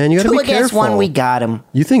guy, man. You got to Two be against careful. one, we got him.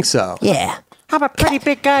 You think so? Yeah. I'm a pretty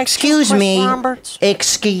big guy. Excuse Chris me. Roberts.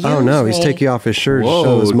 Excuse me. Oh, no, he's taking off his shirt to show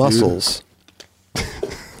Whoa, his dude. muscles.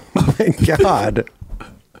 Oh, my God.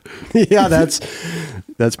 Yeah, that's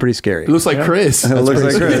pretty scary. It looks like Chris. It looks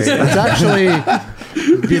like Chris.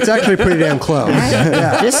 It's actually pretty damn close.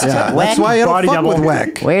 Yeah, Just yeah. Weck. That's why I don't Body fuck double. with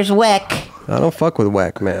Weck. Where's WEC? I don't fuck with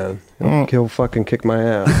Weck, man. He'll fucking kick my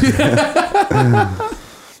ass.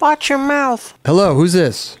 Watch your mouth. Hello, who's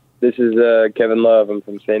this? This is Kevin Love. I'm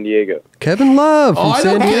from San Diego. Kevin Love from Oh, I know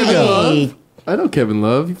San Kevin Diego. Love. I know Kevin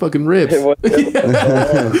Love. He fucking rips.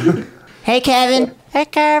 Hey, Kevin. Hey,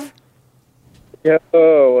 Kev. Yo,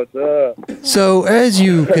 what's up? So, as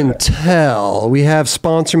you can tell, we have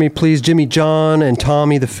Sponsor Me Please Jimmy John and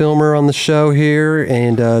Tommy the filmer on the show here.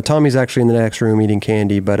 And Tommy's actually in the next room eating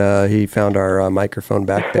candy, but he found our microphone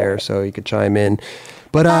back there so he could chime in.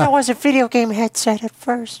 But I thought it was a video game headset at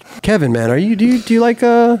first. Kevin, man, do you like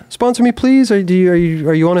Sponsor Me Please? Or are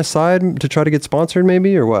you on his side to try to get sponsored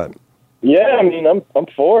maybe or what? Yeah, I mean, I'm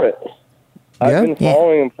for it. I've been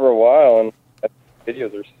following him for a while, and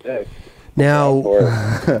videos are sick. Now,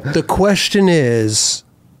 the question is,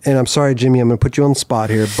 and I'm sorry, Jimmy, I'm going to put you on the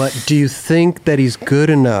spot here, but do you think that he's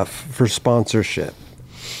good enough for sponsorship?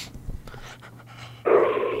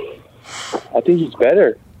 I think he's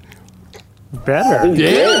better. Better?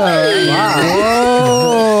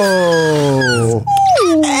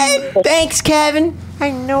 Whoa! Thanks, Kevin.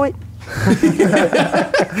 I know it.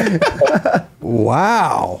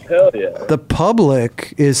 Wow. Hell yeah. The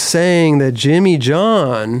public is saying that Jimmy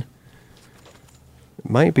John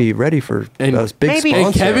might be ready for a big sponsor.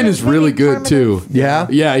 And Kevin is really good too. Yeah?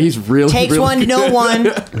 Yeah, he's really Takes really one to good. know one.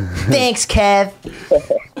 Thanks, Kev.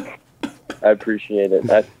 I appreciate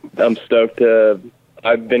it. I'm stoked to...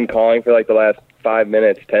 I've been calling for like the last 5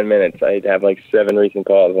 minutes, 10 minutes. I have like 7 recent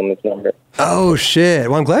calls on this number. Oh, shit.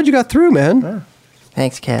 Well, I'm glad you got through, man.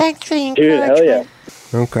 Thanks, Kev. Thanks for the Dude, hell yeah. encouragement.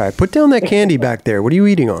 Okay. Put down that candy back there. What are you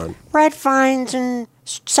eating on? Red Vines and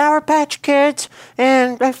Sour Patch Kids,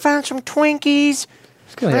 and I found some Twinkies.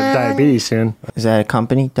 He's going to have diabetes soon. Is that a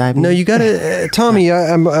company, diabetes? No, you got to... Tommy,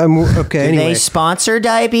 I'm... Okay, Do anyway. they sponsor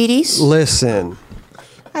diabetes? Listen.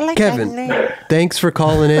 I like Kevin, that name. thanks for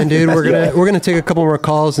calling in, dude. We're gonna take a couple more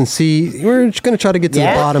calls and see. We're just gonna try to get to the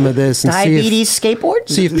bottom of this and Diabetes skateboard?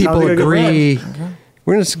 see if people agree.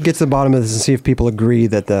 We're gonna get to the bottom of this and see if people agree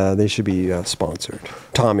that they should be sponsored.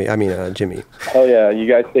 Jimmy. Hell yeah. You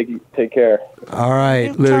guys take care. All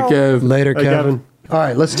right, Later, Kev. Later, Hey, Kevin. Kevin. All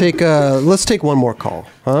right, let's take one more call.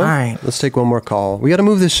 Huh? All right. let's take one more call. We got to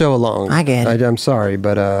move this show along. I get it. I'm sorry,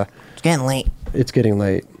 but It's getting late. it's getting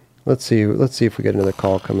late. Let's see if we get another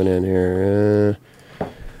call coming in here.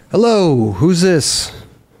 Hello, who's this?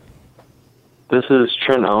 This is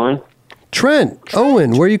Trent Owen. Trent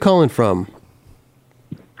Owen, where are you calling from?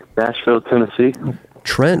 Nashville, Tennessee.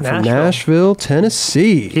 Trent from Nashville,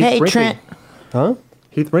 Tennessee. Hey, Trent. Huh?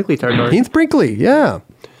 Heath Brinkley turned Heath Brinkley, yeah.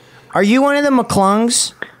 Are you one of the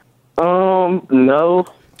McClungs? No.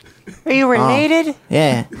 Are you related?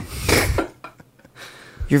 Yeah.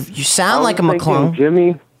 You sound like a McClung. Jimmy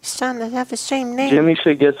You sound to have the same name.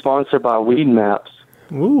 should get sponsored by Weed Maps.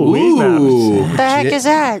 Ooh, weed maps. The heck is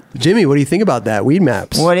that? Jimmy, what do you think about that? Weed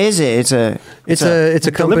Maps. What is it? It's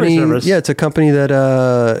a company. service. Yeah, it's a company that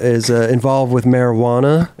is involved with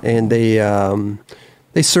marijuana, and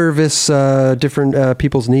they service different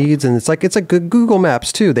people's needs, and it's a good Google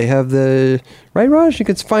Maps too. They have right, Raj? You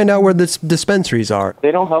can find out where the dispensaries are.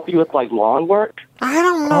 They don't help you with like lawn work? I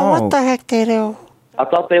don't know what the heck they do. I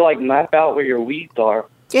thought they like map out where your weeds are.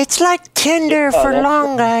 It's like Tinder for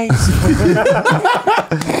long guys.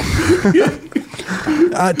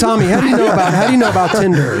 Tommy, how do you know about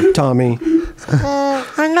Tinder, Tommy?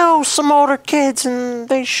 I know some older kids, and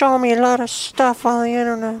they show me a lot of stuff on the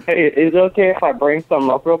internet. Hey, is it okay if I bring something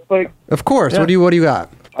up real quick? Of course. Yeah. What do you got?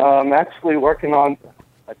 I'm actually working on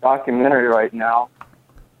a documentary right now,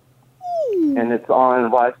 and it's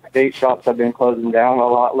on why skate shops have been closing down a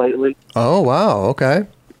lot lately. Oh, wow. Okay.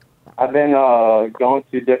 I've been going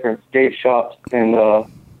to different skate shops and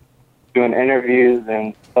doing interviews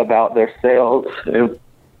and about their sales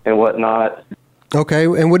and whatnot. Okay,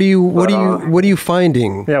 and what are you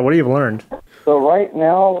finding? Yeah, what have you learned? So right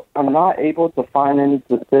now, I'm not able to find any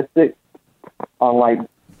statistics on like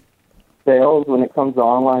sales when it comes to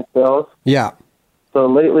online sales. Yeah. So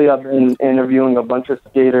lately, I've been interviewing a bunch of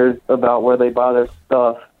skaters about where they buy their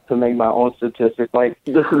stuff to make my own statistics. Like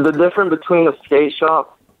this is the difference between a skate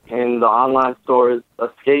shop and the online store. Is a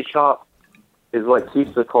skate shop is what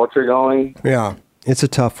keeps the culture going. Yeah. It's a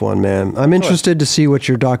tough one, man. I'm interested to see what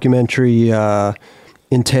your documentary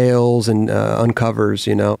entails and uncovers,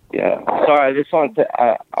 you know. Yeah. Sorry,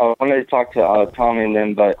 I wanted to talk to Tommy and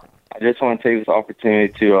them, but I just want to take this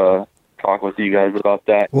opportunity to talk with you guys about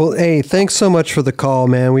that. Well, hey, thanks so much for the call,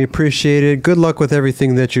 man. We appreciate it. Good luck with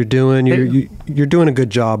everything that you're doing. You're doing a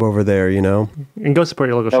good job over there, you know. And go support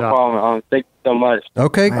your local shop. No problem. Thank you so much.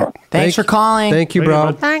 Okay. Right. Thanks for calling. Thank you,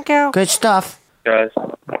 bro. Thank you. Good stuff. Guys.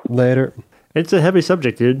 Later. It's a heavy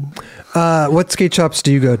subject, dude. What skate shops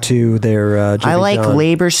do you go to there, Jimmy I like John?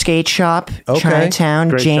 Labor Skate Shop, Chinatown.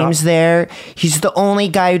 Great James shop. there. He's the only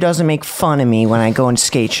guy who doesn't make fun of me when I go into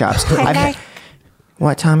skate shops.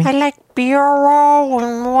 What, Tommy? I like Bureau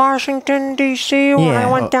in Washington, D.C. when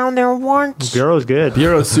I went down there once. Bureau's good.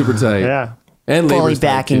 Bureau's super tight. Yeah. And Fully Labor's tight,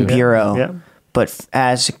 back in too. Bureau. Yeah. But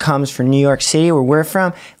as it comes for New York City, where we're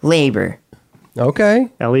from, Labor. Okay.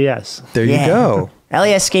 LES. There you go.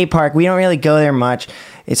 LES Skate Park. We don't really go there much.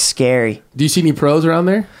 It's scary. Do you see any pros around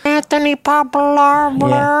there? Anthony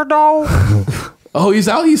Papalardo. Oh, he's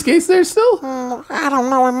out? He skates there still? I don't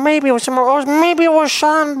know. Maybe it was maybe it was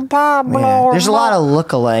Sean Pablo. Yeah. There's a lot of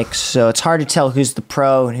lookalikes, so it's hard to tell who's the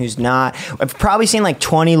pro and who's not. I've probably seen like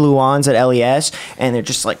 20 Luans at LES, and they're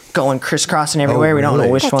just like going crisscrossing everywhere. We don't know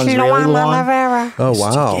which one's really Luan. Oh,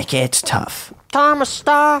 wow. It gets tough. Thomas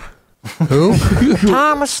Starr. Who?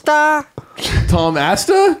 Thomas Starr. Tom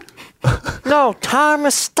Asta? No,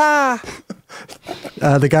 Thomas Starr.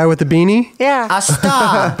 The guy with the beanie? Yeah.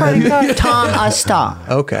 Asta. Pretty good. Tom Asta.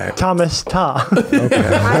 Okay. Thomas Ta. Okay.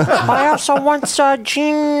 I also once saw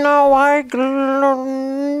Gino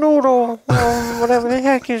Noodle, or whatever the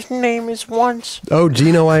heck his name is, once. Oh,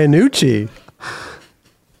 Gino Iannucci.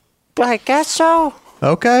 I guess so.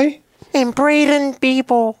 Okay. And Braden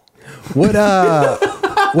Beeble.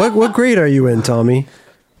 What grade are you in, Tommy?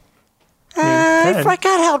 I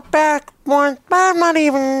got held back once, but I'm not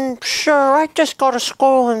even sure. I just go to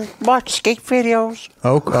school and watch skate videos.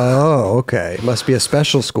 Oh, okay. Must be a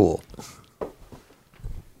special school.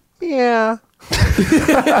 Yeah.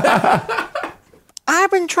 I've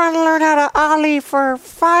been trying to learn how to ollie for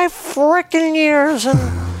 5 frickin' years and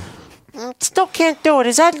still can't do it.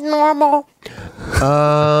 Is that normal?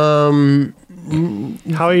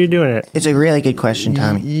 How are you doing it? It's a really good question,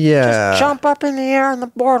 Tommy. Yeah. Jump up in the air and the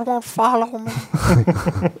board won't follow me.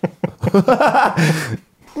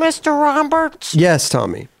 Mr. Roberts, Yes,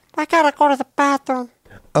 Tommy. I gotta go to the bathroom.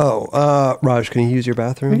 Oh, Raj, can you use your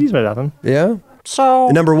bathroom? Use my bathroom. Yeah? So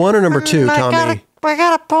Number 1 or number 2, Tommy? I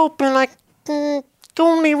gotta poop and I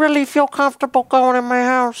only really feel comfortable going in my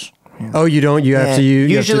house. Oh, you don't? You have to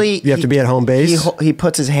Usually you have to be at home base? He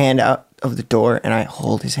puts his hand out of the door, and I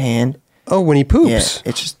hold his hand. Oh, when he poops? Yeah,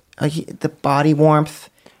 it's just like the body warmth.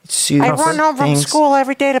 I run home from school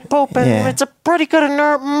every day to poop, and it's a pretty good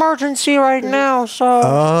emergency right now. So.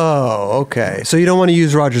 Oh, okay. So you don't want to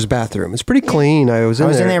use Roger's bathroom. It's pretty clean. I was in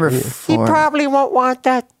there He probably won't want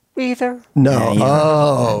that either. No.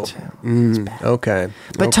 Yeah, okay.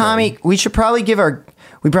 But Tommy, we should probably give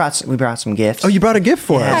we brought some gifts. Oh, you brought a gift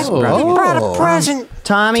for us. He brought a present.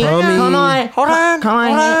 Tommy, come on. Hold on. Come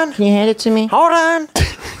on. Can you hand it to me? Hold on.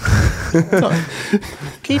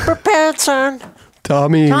 Keep your pants on.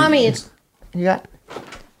 Tommy, you got.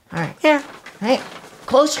 All right. Yeah. Hey,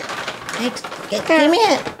 closer. Give me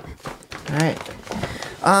it. All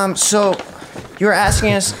right. So you were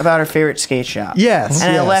asking us about our favorite skate shop. Yes,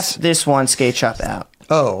 And I yes. left this one skate shop out.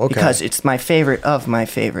 Oh, okay. Because it's my favorite of my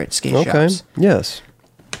favorite skate shops. Yes.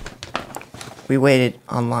 We waited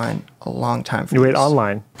online a long time for You this. wait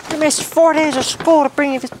online. You missed 4 days of school to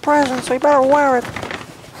bring you this present, so you better wear it.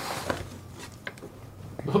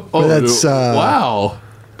 Oh, That's, wow.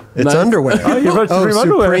 It's Nice. underwear. Oh, you're about Supreme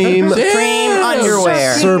underwear. Supreme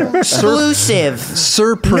underwear. Exclusive.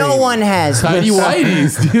 Supreme. No one has. Tiny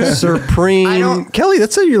whiteys, dude. Supreme. Kelly,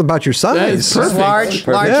 that's about your size. That is perfect.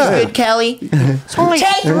 Large Yeah. is good, Kelly. It's only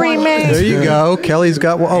 3 minutes. There you go. Kelly's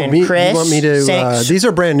got one. Oh, And you Chris, want me to? 6. These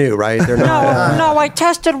are brand new, right? They're not. No, I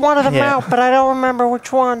tested one of them Yeah. out, but I don't remember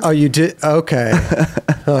which one. Oh, you did? Okay.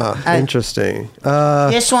 Huh, interesting.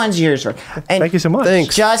 This one's yours, Rick. And Thank you so much.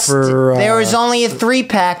 Thanks just for. there was only a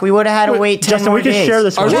 3-pack. We would have had to wait 10 Justin, more we can days. share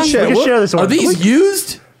this one. We can share this one. Are these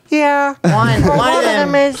used? Yeah. One One of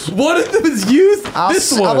them. is. One of them is used?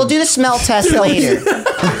 This one. We'll do the smell test later.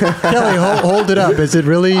 Kelly, hold it up. Is it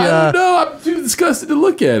really? I don't know. I'm too disgusted to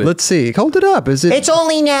look at it. Let's see. Hold it up. Is it? It's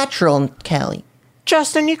only natural, Kelly.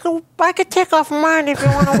 Justin, I could take off mine if you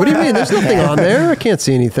want to. What do you mean? There's nothing on there. I can't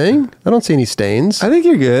see anything. I don't see any stains. I think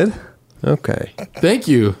you're good. Okay. Thank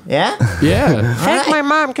you. Yeah? Yeah. Thank my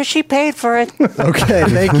mom because she paid for it. Okay.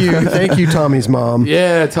 Thank you, Tommy's mom.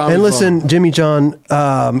 Yeah, Tommy. And listen, Jimmy John,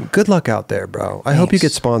 good luck out there, bro. I hope you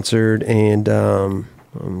get sponsored. And I'm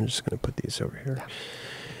just going to put these over here.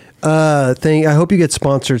 I hope you get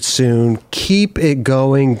sponsored soon. Keep it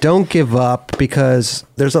going. Don't give up because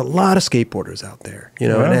there's a lot of skateboarders out there,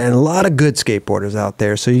 and a lot of good skateboarders out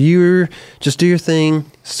there. So you just do your thing,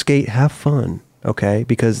 skate, have fun, okay?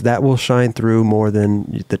 Because that will shine through more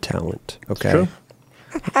than the talent, okay? True.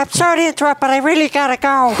 I'm sorry to interrupt, but I really gotta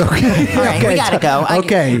go. Okay. All right, we gotta go.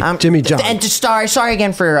 Okay, Jimmy John. And just sorry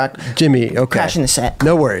again for Jimmy, okay. crashing the set.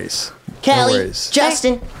 No worries. Kelly, No worries.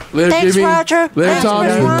 Justin. Later, Thanks, Jimmy. Roger. Later, Thanks, Tommy.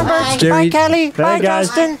 Miss Roberts. Jerry- Bye, Kelly. Bye, guys.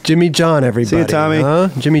 Justin. Jimmy John, everybody. See you, Tommy. Huh?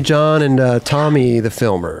 Jimmy John and Tommy, the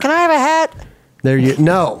filmer. Can I have a hat? There you.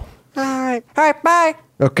 No. All right. All right, bye.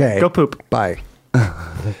 Okay. Go poop. Bye.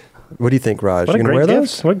 What do you think, Raj? What You a gonna great wear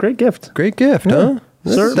gift. those? What a great gift. Great gift, huh?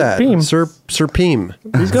 Look Sir at that. Peem. Sir Peem.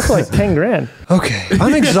 These go for like 10 grand. Okay.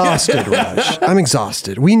 I'm exhausted, Raj. I'm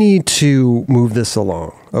exhausted. We need to move this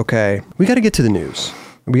along, okay? We got to get to the news.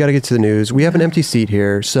 We have an empty seat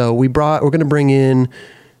here, so we're going to bring in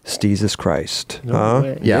Jesus Christ.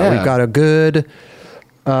 way. Yeah, we've got a good...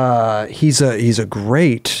 he's a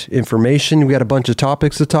great information. We got a bunch of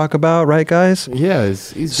topics to talk about, right, guys? Yeah,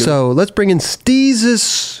 he's good. So let's bring in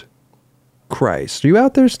Jesus Christ. Are you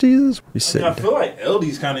out there, Steezus? You I sitting? mean, I feel like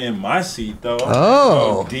LD's kind of in my seat, though.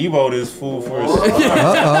 Oh. Debo this fool for his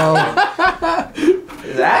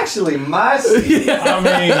It's actually my seat. I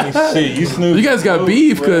mean, shit, you snoop. You guys got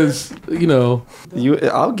beef because,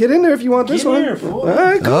 I'll get in there if you want this Get in one. there, fool. All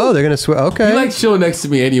right, cool. Oh, they're gonna switch. Okay. he likes chilling next to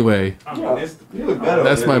me anyway. I mean, you look better.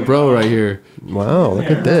 That's my bro right here. Wow, look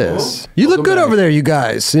at this. You look good over there, you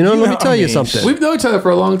guys. Let me tell you something. We've known each other for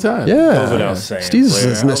a long time. Yeah. Goes without saying, Steezus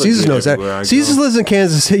player. I look Steezus good knows that. everywhere I go. Steezus lives in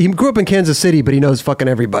Kansas City. He grew up in Kansas City, but he knows fucking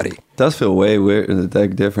everybody. Does feel way weird,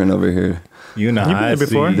 like different over here. You know, You've been there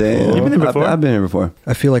before? Damn. You've been there before? I've been here before.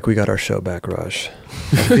 I feel like we got our show back, Raj.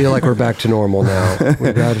 I feel like we're back to normal now.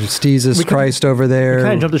 We got Steezus Christ over there.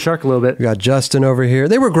 Kind of jumped the shark a little bit. We got Justin over here.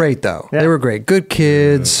 They were great, though. Yeah. They were great. Good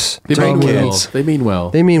kids. They mean Tommy- well. They mean well.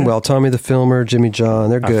 They mean well. Tommy the filmer, Jimmy John.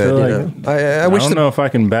 They're good. feel you like- know. I I wish don't know if I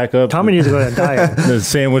can back up Tommy needs to go ahead and die. the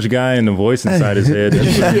sandwich guy and the voice inside his head.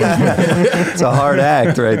 It's a hard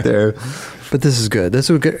act right there. But this is good. This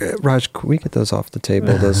is good. Raj, can we get those off the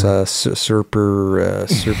table? Those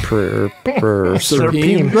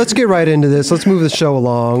Serpeme. Let's get right into this. Let's move the show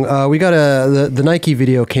along. We got the Nike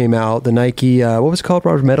video came out. The Nike, what was it called,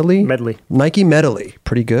 Raj? Medley? Medley. Nike Medley.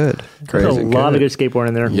 Pretty good. There's a lot of good skateboarding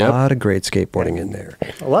in there. A lot of great skateboarding in there.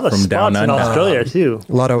 A lot of From down spots in under. Australia, too.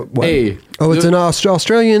 A lot of what? Hey. Oh, it's an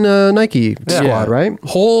Australian Nike squad, right?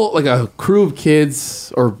 Whole, like a crew of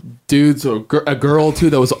kids or dudes or a girl too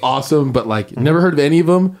that was awesome, but like never heard of any of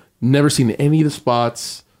them, never seen any of the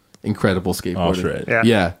spots. Incredible skateboarding. All shred.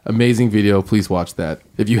 Yeah, amazing video. Please watch that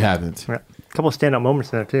if you haven't. Yeah. A couple of standout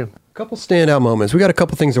moments in there, too. A couple standout moments. We got a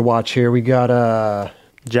couple things to watch here. We got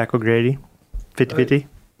Jack O'Grady, 50-50.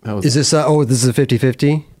 That was is this this is a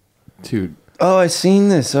 50-50? dude Oh, I seen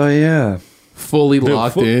this. Oh, yeah. fully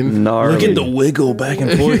locked in. Gnarly. Look at the wiggle back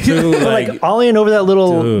and forth, too. Like ollie over that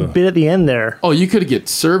little Dude. bit at the end there. Oh, you could get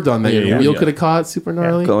served on that. Yeah, Your yeah, wheel yeah. could have caught super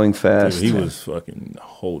gnarly. Going fast. Dude, he was fucking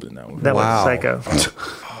holding that one. That Wow. was psycho.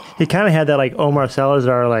 He kind of had that like Omar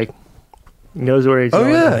Salazar, like knows where he's Oh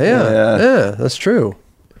going. yeah. That's true.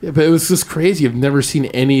 Yeah, but it was just crazy. I've never seen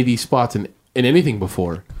any of these spots in anything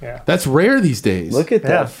before. Yeah. That's rare these days. Look at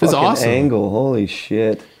that It's fucking awesome. angle. Holy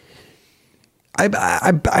shit. I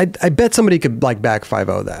bet somebody could like back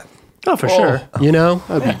 5-0 that. Oh, for sure. You know?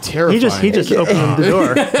 That'd be terrifying. He just opened the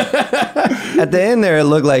door. At the end there, it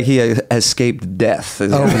looked like he escaped death.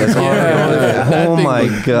 Oh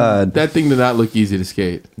my God. That thing did not look easy to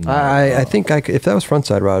skate. I think I could, if that was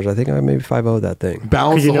frontside Raj, I think I maybe 5-0 that thing.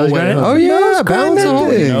 Bounce the whole way. Oh yeah, bounce the whole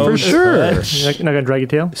way for sure. You're not gonna drag your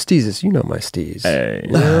tail. Steezes, you know my Steez. Hey.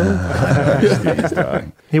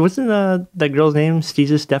 Hey, wasn't that girl's name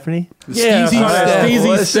Steezy Stephanie? Yeah,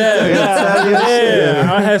 Steezy Steph. Yeah,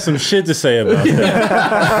 I had some shit to say about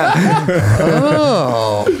that.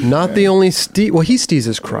 Oh, not the only Steve. Well, he's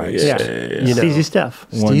Steezes Christ. Yeah. You know. Steezy Steph.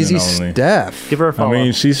 Steezy Steph. Give her a follow. I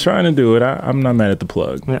mean, she's trying to do it. I'm not mad at the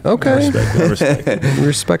plug. Yeah. Okay. I respect it.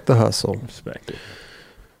 Respect the hustle. Respect it.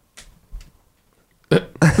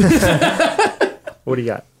 What do you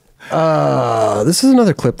got? This is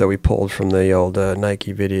another clip that we pulled from the old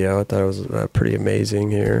Nike video. I thought it was pretty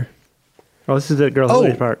amazing here. Oh, this is the girl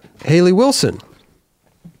who part. Haley Wilson.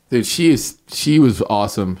 Dude, she was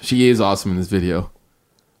awesome. She is awesome in this video.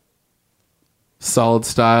 Solid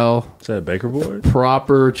style. Is that a Baker board?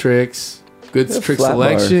 Proper tricks. Good trick flat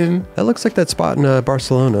bar. selection. That looks like that spot in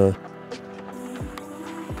Barcelona.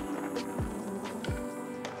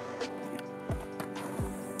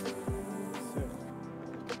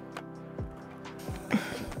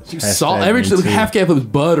 Every half gap was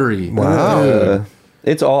buttery. Wow.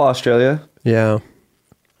 It's all Australia. Yeah.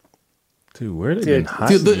 Dude, where did they hide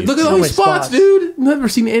Dude, these? look at all these spots, dude. Never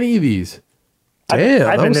seen any of these. Damn,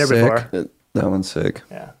 I've been there before. That one's sick.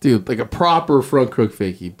 Yeah. Dude, like a proper front crook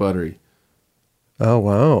fakie, buttery. Oh,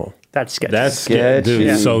 wow. That's sketchy. That's sketch, dude.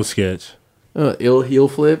 Yeah. So sketch. Ill heel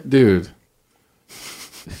flip, dude.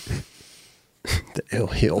 The ill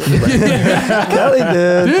heel. Kelly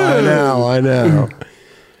did. I know.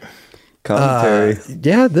 Commentary.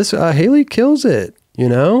 Yeah, this Haley kills it. You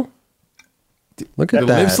know, look at The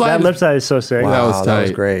that. lip slide- That lip side is so sick. Wow, That was that was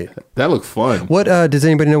tight. great. That looked fun. What does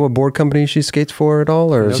anybody know? What board company she skates for at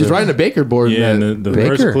all? Or is She's it- riding a Baker board. Yeah, in in the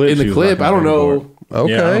Baker? first clip. In the she was clip, rocking I don't a Baker know. board.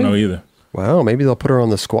 Okay. Yeah, I don't know either. Wow, maybe they'll put her on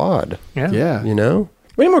the squad. Yeah. Yeah. You know,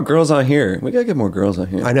 We need more girls on here. We gotta get more girls on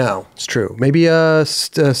here. I know it's true. Maybe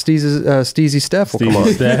Steezy Steph will come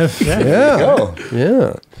on. Steph. Yeah,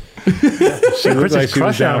 yeah. She looked like she was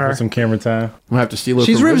crush on down her. for some camera time. I'm gonna have to steal her.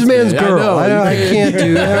 She's from Ribs Man's Yeah, girl. I know. I can't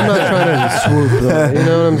do that. I'm not trying to swoop them. You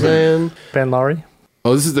know what I'm saying? Ben Lowry.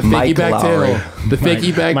 Oh, this is the Mike fakey back Lowry. tail. The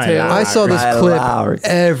fakey back Mike tail. Lowry. I saw this Right, clip Lowry.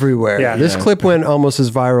 everywhere. Yeah. This Yeah. clip went almost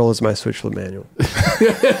as viral as my Switch manual.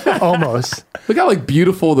 Almost. Look how like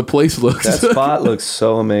beautiful the place looks. That spot looks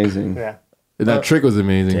so amazing. Yeah. That trick was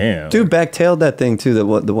amazing. Damn. Dude backtailed that thing too. The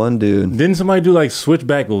one dude. Didn't somebody do like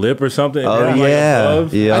switchback lip or something? Oh, Like, yeah.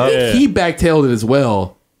 above? Yeah. I think he backtailed it as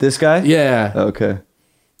well. This guy? Yeah. Okay.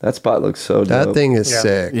 That spot looks so dope. That thing is Yeah.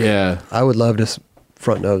 sick. Yeah. I would love to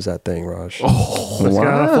front nose that thing, Raj. Let's get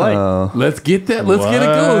on a flight. Let's get that. Let's get it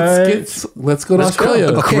going. Let's go to Australia.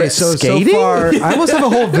 Okay, so far, I almost have a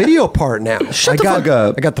whole video part now. Shut the fuck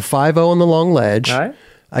up. I got the 5-0 on the long ledge. All right.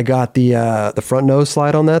 I got the front nose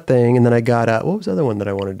slide on that thing, and then I got what was the other one that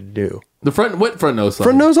I wanted to do? The front, what front nose slide?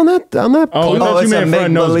 Front nose on that Oh, I thought you it's meant a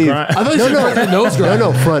front nose make-believe. grind. I thought you said front nose grind.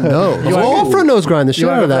 No, front nose. Well, I'll front nose grind the shit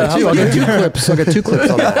out of that too. I got two clips. I got two clips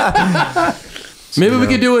on that. Maybe we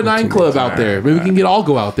could do a 9 club out there. Maybe we can all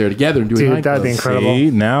go out there together and do a 9 Dude, that'd club. be incredible.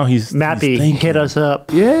 See, now he's Mappy, thinking. hit us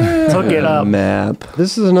up. Yeah. Hook it up. Map.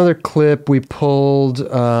 This is another clip we pulled.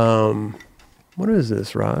 What is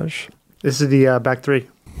this, Raj? This is the back three.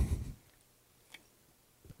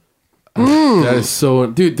 That is so,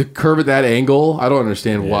 dude. The curve at that angle, I don't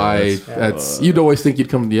understand why. That's you'd always think you'd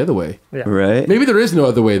come the other way. Yeah. Right? Maybe there is no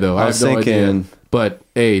other way though. I was have no idea. thinking- But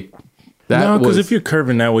hey, that No, because was if you're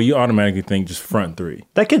curving that way, you automatically think just front three.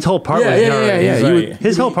 That kid's whole part Yeah, was yeah, gnarly. yeah, yeah. He's You like- would-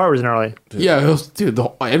 His whole part was gnarly. yeah, it was, dude.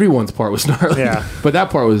 Everyone's part was gnarly. Yeah. but that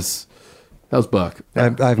part was Buck.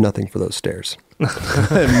 I have nothing for those stairs.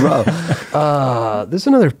 Bro. This is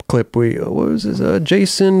another clip. What was this?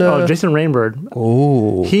 Jason. Jason Rainbird.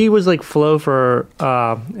 Oh, He was like flow for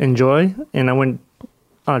Enjoy, and I went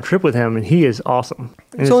on a trip with him, and he is awesome.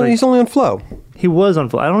 And it's like- he's only on flow. he was on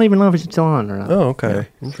flow. I don't even know if he's still on or not. Oh, okay,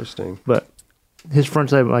 interesting. But his front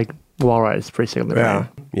side like wall ride is pretty sick on the Yeah, ground.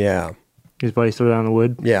 yeah, His buddy still down in the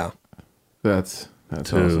wood. yeah. That's That's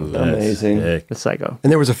Dude, that's Amazing. sick. The psycho. And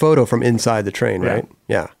there was a photo from inside the train, right?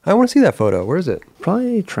 Yeah. I want to see that photo. Where is it?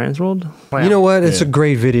 Probably Transworld. You know what? It's a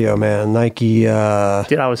great video, man. Nike. Dude,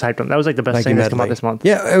 I was hyped on that. Was like the best Nike thing that's come out medley. this month.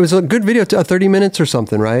 Yeah, it was a good video, 30 minutes or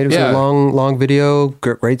something, right? It was Yeah. a long video.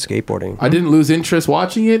 Great skateboarding. I didn't lose interest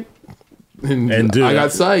watching it, and dude, I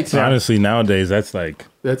got psyched. Honestly, nowadays that's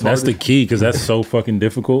That's the key because that's so fucking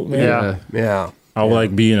difficult, man. Yeah. I'll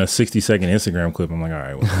like be in a 60-second Instagram clip. I'm like, all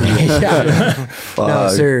right. Well, No,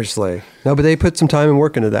 seriously. No, but they put some time and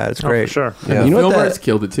work into that. It's great. For sure. Yeah. You know what Filmers that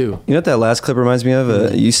killed it too. You know what that last clip reminds me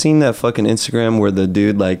of? You seen that fucking Instagram where the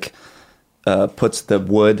dude like puts the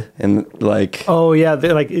wood and like Oh yeah,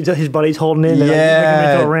 like his buddy's holding it. And like,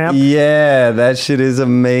 into a ramp. yeah, that shit is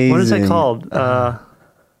amazing. What is that called?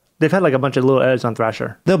 They've had like a bunch of little edits on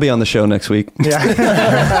Thrasher. They'll be on the show next week. Yeah.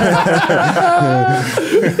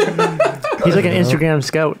 He's like an Instagram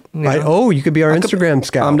scout. You know? You could be our Instagram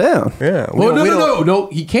scout. I'm down. Yeah. Well, no,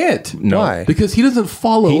 he can't. No. Why? Because he doesn't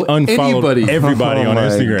follow He unfollowed anybody. everybody on my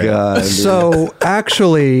Instagram. God, dude. So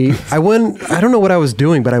actually, I don't know what I was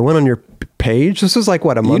doing, but I went on your page. This was like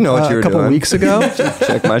what, a month, know what you were a couple doing. weeks ago.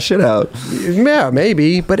 Check my shit out. Yeah,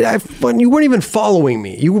 maybe, but you weren't even following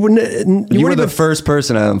me. You wouldn't. You were weren't the even. first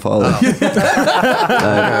person I unfollowed.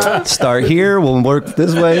 Start here. We'll work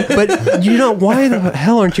this way. But why the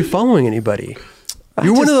hell aren't you following anybody?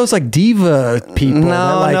 You're one of those like diva people.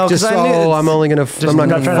 that, like, no, 'cause just I knew I'm only gonna. I'm not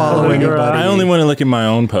gonna follow anybody. I only want to look at my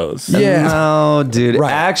own posts. Yeah. No, dude.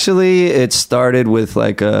 Right. Actually, it started with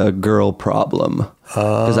like a girl problem.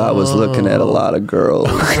 Because I was looking at a lot of girls.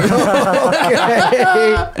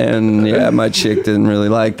 And yeah, my chick didn't really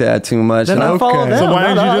like that too much. Then And unfollow them. So why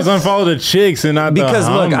didn't you just unfollow the chicks and not because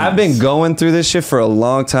the look, homies? I've been going through this shit for a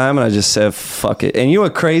long time, and I just said fuck it. And you know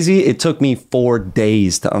what crazy? It took me 4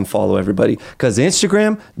 days to unfollow everybody because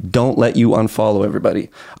Instagram don't let you unfollow everybody.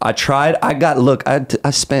 I tried.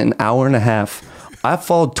 I spent an hour and a half. I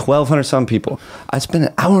followed 1,200 some people. I spent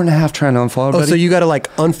an hour and a half trying to unfollow everybody. Oh, so you got to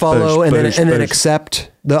like unfollow Push, and push, then push.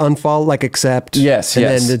 accept the unfollow, like accept. Yes, and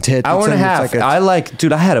yes. then the hit hour and a half. Like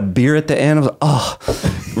Dude, I had a beer at the end. I was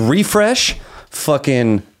like, refresh,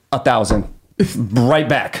 fucking 1,000. Right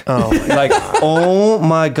back. Oh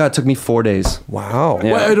my God, it took me 4 days. Wow.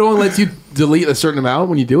 Yeah. Well, it only lets you delete a certain amount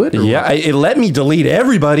when you do it? Or Yeah, what? it let me delete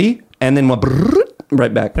everybody and then went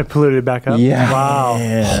right back. It polluted back up. Yeah.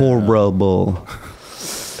 Wow. Horrible.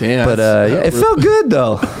 Damn. But it felt good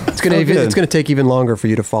though. It's gonna take even longer for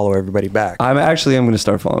you to follow everybody back. I'm gonna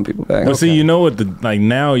start following people back. Well, see, you know what?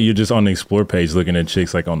 Now you're just on the explore page looking at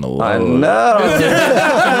chicks like on the low. I know.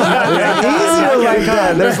 It's easier like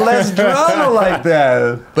that. There's less drama like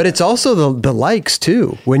that. But it's also the likes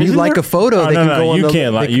too. When you like a photo, they can go on you the.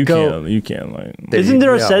 can't they like can you go- can't like. Isn't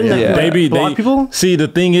there a setting that block people? See, the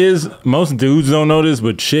thing is, most dudes don't notice,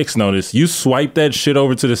 but chicks notice. You swipe that shit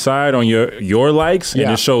over to the side on your likes,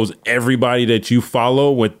 and it shows everybody that you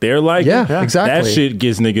follow with their like. Yeah, exactly. That shit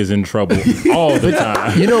gets niggas in trouble all the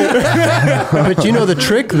time. But the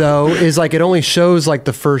trick though is like it only shows like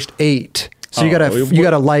the first 8. So you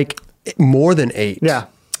gotta like more than 8. Yeah.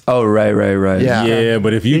 Oh, right. Yeah,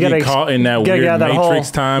 but if you get caught in that weird Matrix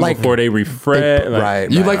time before they refresh,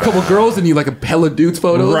 You like a couple girls and you like a hella dudes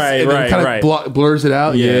photos, and then kind of blurs it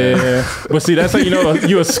out. Yeah, but see, that's how you know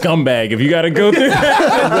you a scumbag if you got to go through.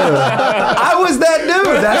 I was that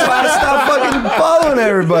dude. That's why I stopped fucking following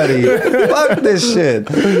everybody. Fuck this shit.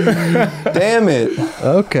 Damn it.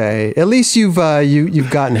 Okay. At least you've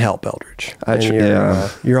gotten help, Eldridge.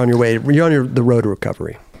 You're on your way. You're on the road to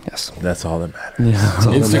recovery. Yes, that's all that matters. Yeah,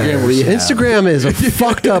 Instagram rehab. Instagram is a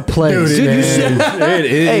fucked up place. Dude, it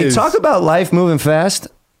is. Hey, talk about life moving fast.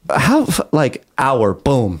 How hour,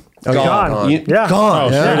 boom, Oh, gone. yeah. Gone. Oh,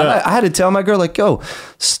 straight up. I had to tell my girl like, yo,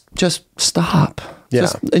 just stop. Yeah.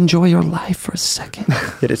 Just enjoy your life for a second. You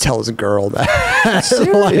had to tell his girl that.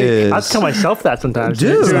 Serious. I tell myself that sometimes.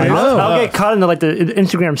 Dude, I know. I'll get caught in the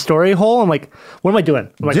Instagram story hole. I'm like, what am I doing?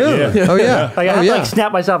 I'm like, Dude. Oh yeah. Like, I have to like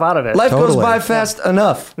snap myself out of it. Life goes by fast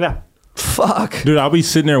enough. Yeah. Fuck. Dude, I'll be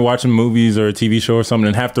sitting there watching movies or a TV show or something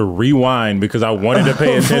and have to rewind because I wanted to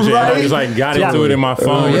pay attention. Right? And I just like got into it in my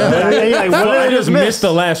phone. I just missed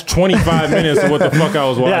the last 25 minutes of what the fuck I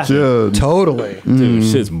was watching. Dude. Totally. Dude,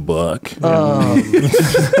 shit's buck.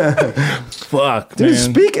 Fuck,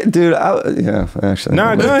 Dude, man. actually.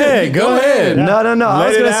 Nah, go ahead. Go ahead. No.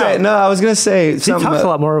 I was gonna say something. Talks a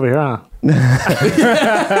lot more over here, huh?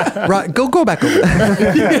 Right, go back over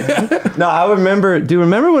that. No, I remember. Do you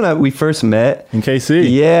remember when we first met in KC?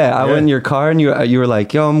 Yeah, I went in your car and you were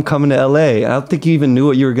like, "Yo, I'm coming to LA." I don't think you even knew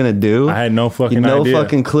what you were gonna do. I had no fucking no idea.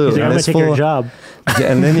 fucking clue. He's like, I'm And gonna it's take your full- job.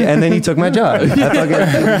 Yeah, and then he took my job. That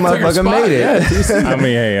fucking motherfucker made it. I mean,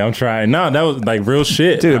 hey, I'm trying. No, that was like real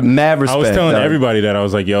shit, Dude, mad respect. I was telling dog. everybody that I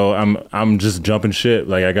was like, "Yo, I'm just jumping shit.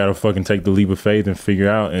 Like, I gotta fucking take the leap of faith and figure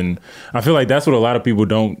out." And I feel like that's what a lot of people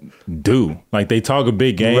don't do. Like, they talk a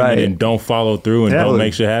big game Right. and then don't follow through and Yeah. don't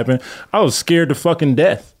make shit happen. I was scared to fucking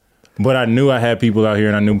death, but I knew I had people out here,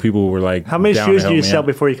 and I knew people were like, How many down to shoes help do you me sell out.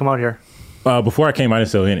 before you come out here? Before I came, I didn't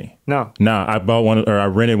sell any. No. Nah, I bought one, or I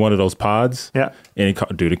rented one of those pods. Yeah. And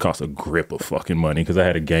it cost a grip of fucking money because I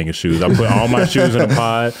had a gang of shoes. I put all my shoes in a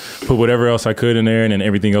pod, put whatever else I could in there, and then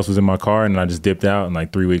everything else was in my car, and I just dipped out, and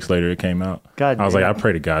like 3 weeks later it came out. God I was damn. like, I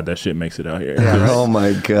pray to God that shit makes it out here. Oh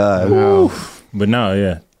my god. But no,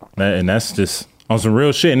 yeah. And that's just on some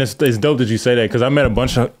real shit. And it's dope that you say that because I met a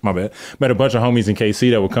bunch of homies in KC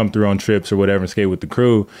that would come through on trips or whatever and skate with the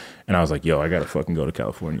crew. And I was like, yo, I gotta fucking go to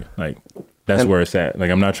California. Like, that's where it's at. Like,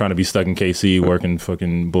 I'm not trying to be stuck in KC working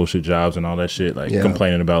fucking bullshit jobs and all that shit, like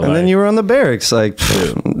complaining about And life. then you were on the barracks, like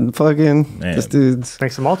fucking Man. this dude's.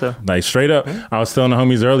 Thanks to Malta. Like, straight up, I was telling the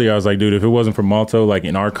homies earlier, I was like, dude, if it wasn't for Malto, like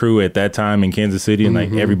in our crew at that time in Kansas City and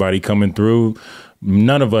like everybody coming through,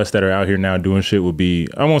 none of us that are out here now doing shit would be,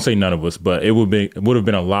 I won't say none of us, but it would have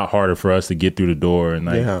been a lot harder for us to get through the door and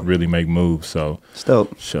like really make moves. So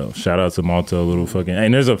dope. So shout out to Malto, little fucking,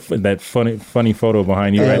 and there's that funny photo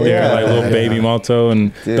behind you right there, like little baby Malto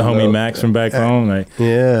and Dude, the homie little- Max from back home. Like,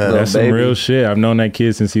 Yeah. that's some baby. real shit. I've known that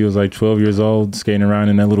kid since he was like 12 years old, skating around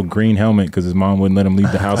in that little green helmet because his mom wouldn't let him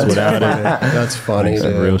leave the house without it. That's funny. Like,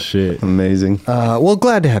 some dude. real shit. Amazing. Well,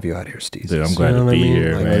 glad to have you out here, Steve. Dude, I'm glad to be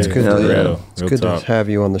here, man. It's good, Hell to, yeah. it's Real good talk. to have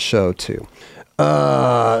you on the show too.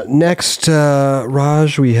 Next,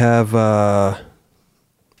 Raj, we have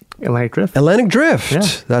Atlantic Drift. Atlantic Drift. Yeah.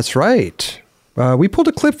 That's right. We pulled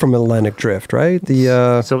a clip from Atlantic Drift, right?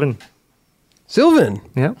 The Sylvan. Sylvan.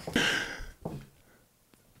 Yeah.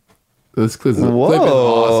 This clip is Whoa.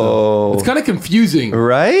 awesome. It's kind of confusing,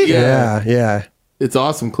 Right? Yeah. It's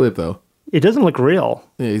awesome clip though. It doesn't look real.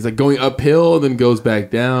 Yeah, he's like going uphill, then goes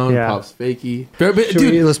back down, Yeah. pops fakie. But,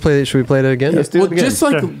 Should we play it again? Let's do well, it again. just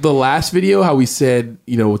like Sure. the last video, how we said,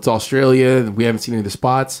 it's Australia and we haven't seen any of the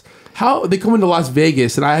spots. How they come into Las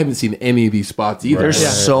Vegas and I haven't seen any of these spots either. There's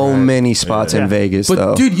so many spots in Yeah. Vegas, But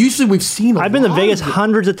though. dude, usually we've seen. I've been to lot Vegas of it.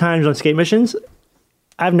 hundreds of times on skate missions.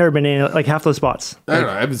 I've never been in like half those spots. I don't know.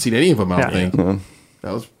 I haven't seen any of them. I don't Yeah. think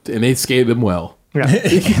and they skated them well.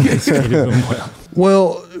 Yeah.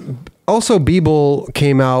 Well, also Beeble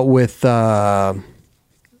came out with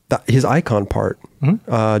his icon part,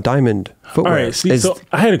 diamond footwear. All right, see, so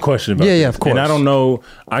I had a question about Yeah, this. of course. And I don't know,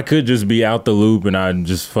 I could just be out the loop and I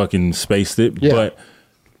just fucking spaced it, Yeah. but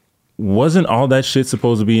wasn't all that shit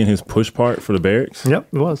supposed to be in his push part for the barracks? Yep,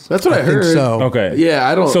 it was. That's what I, think heard. so. Okay. Yeah,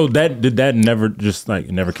 I don't. So that never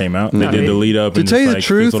never came out? They did the lead up To and tell just you the like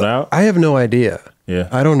truth, fizzled out? I have no idea. Yeah.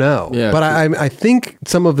 I don't know. Yeah, but I think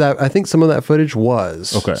some of that footage was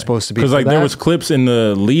supposed to be because for like there that. was clips in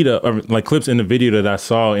the lead up, or like clips in the video that I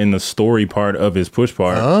saw in the story part of his push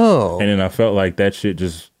part. Oh. And then I felt like that shit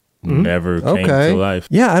just never came to life.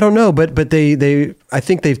 Yeah, I don't know, but they I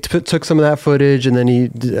think they took some of that footage and then he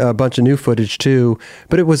did a bunch of new footage too.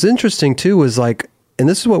 But it was interesting too was like, and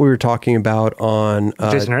this is what we were talking about on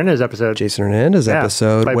Jason Hernandez episode. Jason Hernandez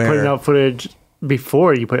episode by where putting out footage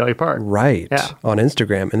before you put out your part. right on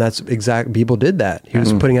Instagram, and that's exact. People did that. He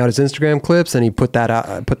was putting out his Instagram clips and he put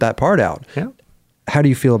that part out. Yeah. How do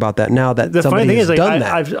you feel about that now that The somebody funny thing has is, like, done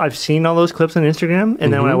that? I've seen all those clips on Instagram,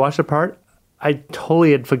 and then when I watched the part, I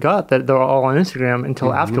totally had forgot that they're all on Instagram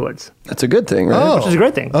until afterwards, That's a good thing, right? Oh. which is a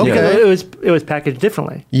great thing. Okay. Because it was packaged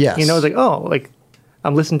differently. Yes. You know, it's like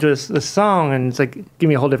I'm listening to this song, and it's like give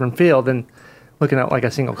me a whole different feel than looking at like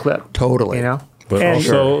a single clip. Totally. You know. But and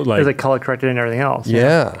also, like, there's like color corrected and everything else.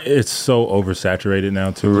 Yeah. It's so oversaturated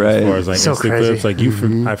now too, Right. as far as like So instant crazy. clips.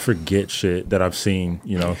 Like I forget shit that I've seen,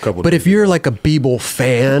 a couple. But days if you're ago. like a Beeble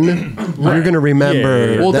fan, you're gonna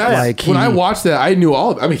remember Yeah. well, that that's like when he- I watched that. I knew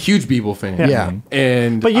all of it. I'm a huge Beeble fan. Yeah.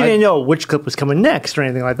 and But you I- didn't know which clip was coming next or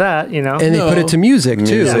anything like that. You know. and they put it to music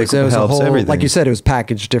too. Music So it was a helps whole, everything. like you said, it was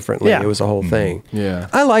packaged differently. Yeah. It was a whole thing. Yeah.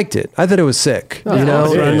 I liked it. I thought it was sick. Oh, you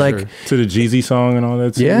know, yeah, and like sure. to the Jeezy song and all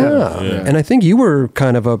that. Too. yeah. Yeah. And I think you were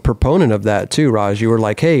kind of a proponent of that too, Raj. You were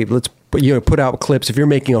like, hey, let's put out clips. If you're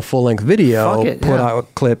making a full length video, Fuck it, put yeah.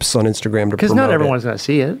 out clips on Instagram to Because promote not it. everyone's going to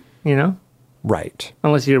see it, you know? Right.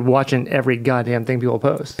 Unless you're watching every goddamn thing people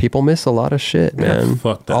post. People miss a lot of shit, man.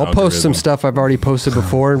 Fuck the I'll post some algorithm. stuff I've already posted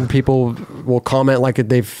before, and people will comment like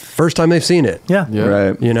they've first time they've seen it. Yeah.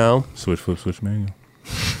 Right. You know? Switch, flip, switch manual.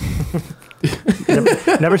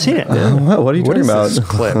 Never seen it. What are you talking is about? this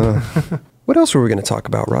clip? What else were we going to talk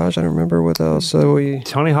about, Raj? I don't remember what else.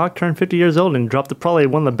 Tony Hawk turned 50 years old and dropped probably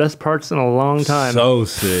one of the best parts in a long time. So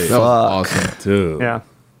sick. That was awesome. Dude. Yeah.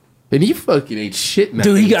 And he fucking ate shit in that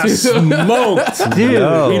Dude, he thing, got too. smoked.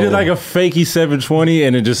 Dude. He did like a fakey 720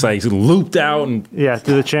 and it just like looped out and Yeah,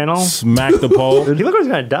 through the channel. smacked the pole. He looked like he was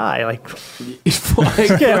going to die. Like,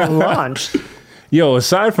 Like, getting launched. Yo,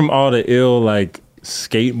 aside from all the ill like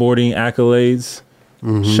skateboarding accolades,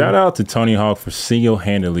 shout out to Tony Hawk for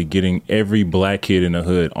single-handedly getting every black kid in the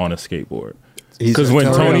hood on a skateboard. Because when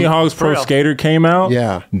Tony Hawk's Pro Skater came out,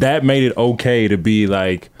 Yeah. that made it okay to be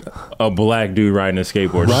like a black dude riding a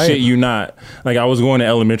skateboard. Right. Shit, you not. Like I was going to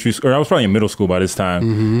elementary school, or I was probably in middle school by this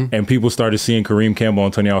time, and people started seeing Kareem Campbell on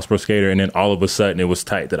Tony Hawk's Pro Skater, and then all of a sudden it was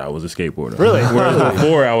tight that I was a skateboarder. Really? Whereas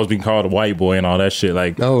before I was being called a white boy and all that shit.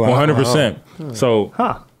 Like Oh, wow. 100%. So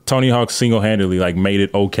Tony Hawk single-handedly like made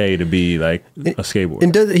it okay to be like a skateboarder.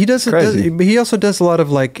 And he does. Crazy. He also does a lot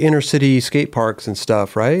of like inner city skate parks and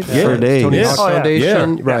stuff, right? Yeah. For days. Tony Yes. Hawk Oh, yeah.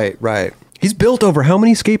 Foundation. Yeah. Right, right. He's built over how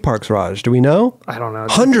many skate parks, Raj? Do we know? I don't know.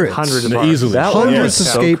 Hundreds. Hundreds of Easily. bars. That one Hundreds was of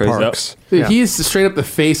so skate crazy. parks. Dude, he is straight up the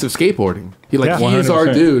face of skateboarding. He Yeah. he is our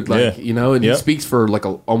 100%. dude. Like Yeah. you know, and he Yep. speaks for like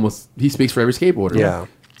he speaks for every skateboarder. Yeah.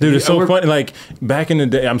 Dude, it's so we're- funny. Like back in the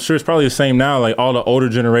day, I'm sure it's probably the same now. Like all the older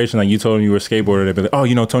generation, like you told them you were a skateboarder, they'd be like, "Oh,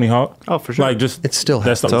 you know Tony Hawk?" Oh, for sure. Like just It still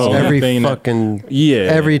that's the happens. only Every thing. fucking yeah.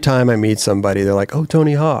 Every time I meet somebody, they're like, "Oh,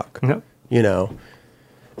 Tony Hawk," Yep. you know,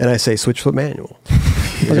 and I say switch foot manual.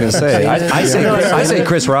 I was gonna say. I say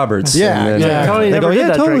Chris Roberts. Yeah, and then yeah. Tony they never go, did yeah,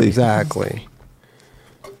 that totally. trick. Exactly.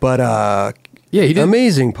 But yeah, he did.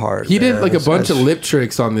 amazing part. He did man. like a This bunch of guy's- lip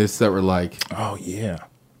tricks on this that were like, Oh yeah.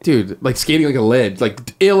 dude, like skating like a ledge, like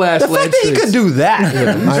ill ass The ledge fact that he tricks. could do that.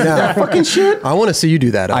 I know. Fucking shit. I want to see you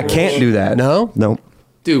do that. I can't do that. No? No.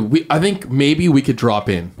 Dude, I think maybe we could drop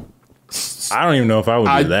in. I don't even know if I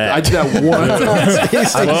would do that. I did that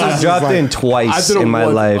once. I've dropped in I've twice done it in my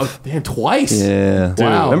once. life. Oh, damn, twice. Yeah.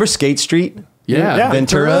 Wow. Remember Skate Street? Yeah. Yeah.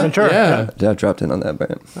 Ventura? Ventura. Yeah. Yeah, I dropped in on that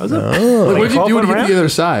band. That was a Like, what did you do when you got ramp? to the other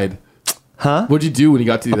side? Huh? What'd you do when you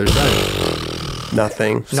got to the other side?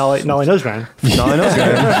 Nothing. Nolly knows Ryan. No, I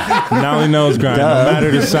know. Now he knows grind, no Duh.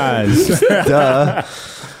 matter the size. Duh.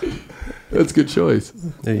 That's a good choice.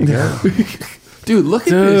 There you go. Dude, look at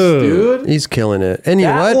this, dude. He's killing it. And you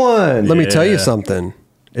know That what? one. Let me tell you Yeah. something.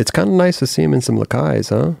 It's kind of nice to see him in some Lakais,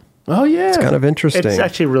 huh? Oh, yeah. It's kind of interesting. It's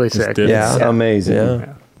actually really sick. different. yeah. Amazing.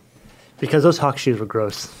 Yeah. Because those Hawk shoes were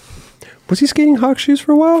gross. Was he skating Hawk shoes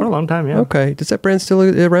for a while? For a long time, yeah. Okay. Does that brand still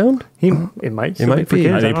around? It might still might for be.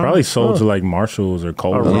 kids, I They don't probably know. sold to like Marshalls or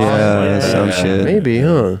Kohl's. Or Yeah, some shit. Maybe,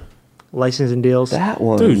 huh? Licensing deals. That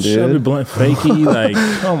one, Dude, dude. Chubby Blunt fakey. Like,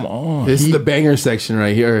 come on. This is the banger section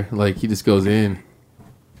right here. Like, he just goes in.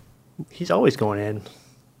 He's always going in.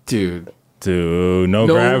 Dude. Dude, no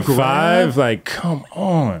grab 5. Like, come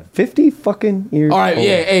on. 50 fucking years All right, old.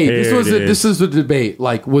 yeah, hey, Here it is. this is the debate.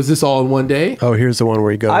 Like, was this all in one day? Oh, here's the one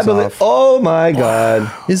where he goes I believe. off. Oh my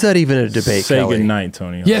God. Is that even a debate, Say Kelly? goodnight,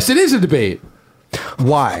 Tony. Yes, it is a debate.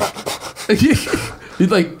 Why? You'd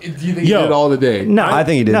like, do you think he Yo. did all the day? No, I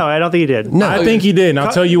think he did. No, I don't think he did. No. I think he did, and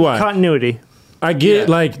I'll tell you why. Continuity. I get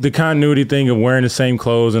like the continuity thing of wearing the same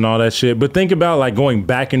clothes and all that shit, but think about like going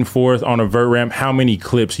back and forth on a vert ramp, how many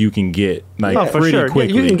clips you can get like Oh, for pretty sure. Yeah,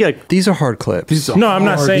 quickly. you can get. These are hard clips. No, I'm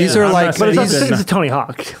not saying These are I'm like- not But it's saying not that- it's a Tony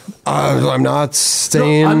Hawk. I'm not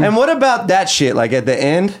saying. And what about that shit? Like at the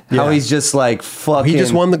end, how Yeah. he's just like fucking. he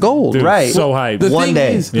just won the gold. Dude, Right. so hyped. The One thing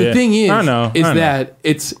day. is, Yeah. the thing is, I know. that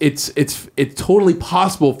it's totally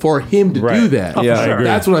possible for him to do Right. that. Oh, for Yeah. sure. I agree.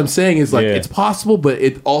 That's what I'm saying. Is like Yeah. it's possible, but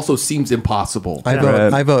it also seems impossible.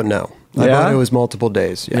 I vote no. I Yeah? vote it was multiple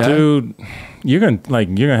days. Yeah. Dude, you're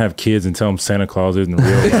gonna have kids and tell them Santa Claus isn't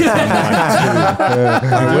real.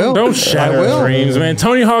 I will. Don't I shatter will. dreams, man.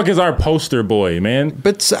 Tony Hawk is our poster boy, man.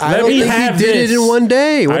 But I Let don't me think he have did this. it in one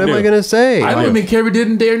day. What I am do. I going to say? I don't even care if it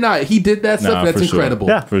didn't day or not. He did that stuff. Nah, That's for sure. incredible.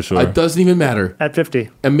 Yeah. For sure. It doesn't even matter. At 50.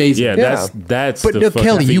 Amazing. Yeah, Yeah. that's. But the no, fucking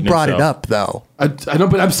Kelly, you feat in brought it itself. up though. I know,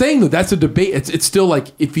 but I'm saying though that's a debate. It's still like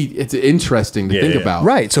it's interesting to Yeah, think yeah. about.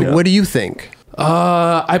 Right. So what do you think?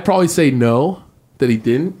 I'd probably say no that he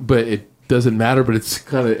didn't, but doesn't matter, but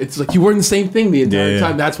it's like you wearing the same thing the entire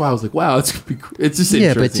time. That's why I was like, wow, it's just Yeah,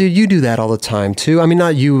 interesting. but dude, you do that all the time too. I mean,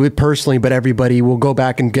 not you personally, but everybody will go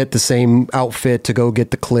back and get the same outfit to go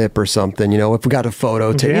get the clip or something. You know, if we got a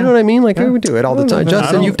photo, you know what I mean? Like we do it all the time.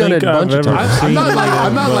 Justin, you've done it a bunch of times.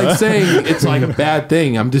 I'm not like saying it's like a bad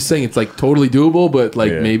thing. I'm just saying it's like totally doable, but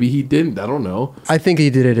like maybe he didn't. I don't know. I think he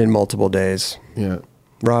did it in multiple days. Yeah.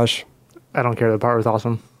 Raj. I don't care. That part was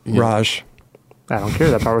awesome. Yeah. Raj. I don't care.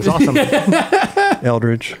 That part was awesome.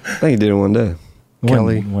 Eldridge. I think he did it one day.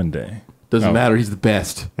 Kelly. One day. Doesn't matter. He's the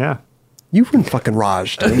best. Yeah. You and fucking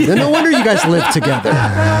Raj. Dude. No wonder you guys live together.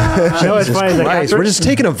 No, it's Jesus funny. Like, Christ, after- we're just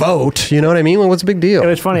taking a vote. You know what I mean? Well, what's the big deal? It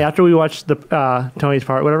was funny. After we watched the Tony's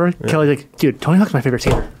part, whatever, Kelly's like, dude, Tony Hawk's my favorite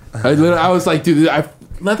skater. I was like, dude, I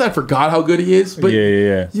forgot how good he is. But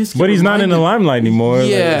But he's not in the limelight anymore.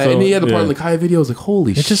 Yeah, like, and he had the part in the Kaya video. I was like,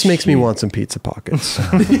 holy shit. It just makes me want some pizza pockets.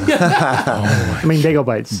 I mean, bagel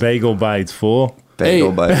bites. Bagel bites, fool.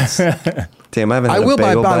 Bagel bites. Damn, I haven't had I will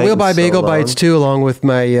buy bagel bites too, along with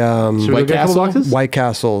my White Castle boxes? White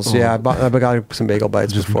Castles. Yeah, I got some bagel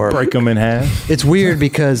bites before. Break them in half. It's weird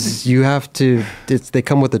because you have to. They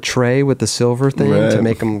come with a tray with the silver thing Right. to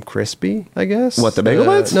make them crispy. I guess. What, the bagel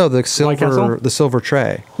bites? No, the Castle? silver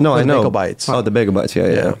tray. No, I With know. Bagel bites. Oh, the bagel bites.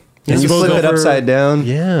 Yeah. And you you flip it flip upside down.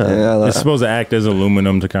 Yeah. It's supposed to act as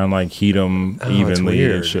aluminum to kind of like heat them It's evenly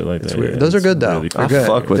weird. and shit like It's that. weird. Yeah, Those are it's good though. really They're cool. good.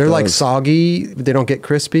 fuck with They're like those. soggy. They don't get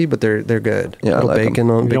crispy, but they're good. Yeah, I Little like 'em. bacon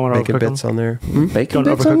on You don't wanna bacon overcook bits 'em? on there. Bacon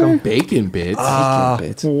Don't bits on overcook there? 'em. Bacon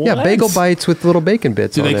bits. Yeah, bagel bites with little bacon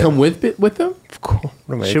bits. Do on they it. come with them? Of course.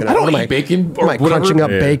 What am I, Should- gonna- I don't what am eat bacon or Am I whatever. crunching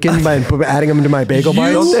up Yeah. bacon by adding them to my bagel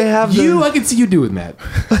bites? Don't they have You, I can see you doing that.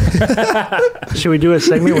 Should we do a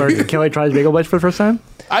segment where Kelly tries bagel bites for the first time?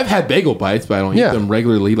 I've had bagel bites, but I don't eat Yeah. them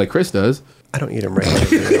regularly like Chris does. I don't eat them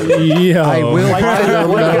regularly. Yeah. I will Like try that.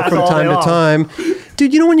 them Like that from all time day to long. time.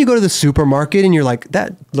 Dude, you know when you go to the supermarket and you're like,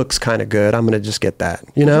 that looks kind of good. I'm going to just get that.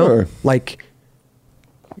 You know? Sure. Like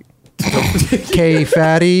K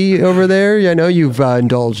Fatty over there. I know you've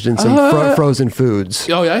indulged in some frozen foods.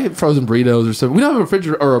 Oh yeah, I had frozen burritos or something. We don't have a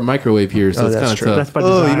refrigerator or a microwave here, so Oh, it's that's kind of true. tough. That's by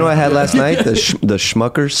Oh, design. you know what I had last night? The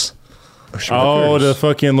Schmuckers. Oh, the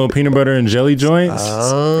fucking little peanut butter and jelly joints.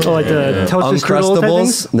 Oh, like the toasted strudel type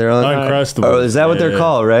things? Uncrustables. They're Uncrustables. Oh, is that what they're Yeah.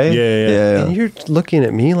 called, right? Yeah. And you're looking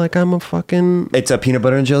at me like I'm a fucking... It's a peanut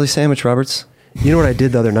butter and jelly sandwich, Roberts. You know what I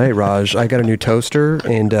did the other night, Raj? I got a new toaster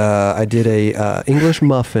and I did a English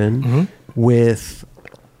muffin with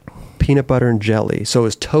peanut butter and jelly. So it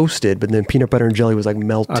was toasted, but then peanut butter and jelly was like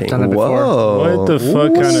melting. I've done it before. Whoa. What the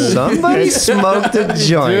fuck kind of... Somebody smoked a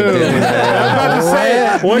joint. Dude. didn't they? I'm about to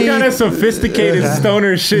say, what kind of sophisticated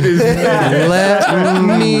stoner shit is that?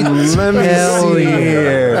 Let me tell see you.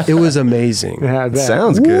 here. It was amazing. Yeah, I bet.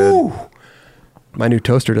 Sounds good. Woo. My new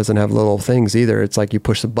toaster doesn't have little things either. It's like you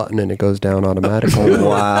push the button and it goes down automatically.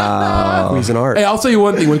 Wow. He's an art. Hey, I'll tell you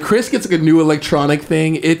one thing. When Chris gets like a new electronic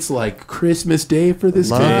thing, it's like Christmas Day for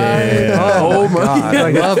this Love guy. it. Oh my God.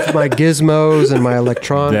 I love my gizmos and my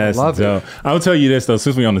electronics. That's Love it. dope. I'll tell you this though,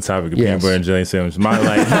 since we're on the topic of peanut Yes. butter and jelly sandwich,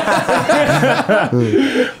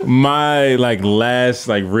 my last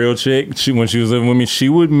real chick, when she was living with me, she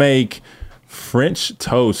would make French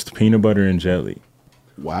toast peanut butter and jelly.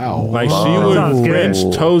 Wow. Like she Sounds would good.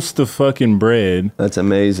 French toast the fucking bread That's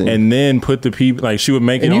amazing. and then put the people like she would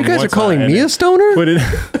make it. And you on guys one are calling side me and a stoner? Put it.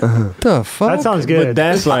 The fuck? That sounds But good.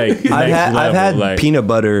 that's like I've had, next level, like, peanut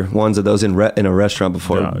butter ones of those in a restaurant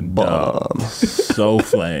before. dog, Bomb. so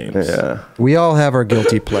flames. Yeah. We all have our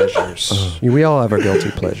guilty pleasures. We all have our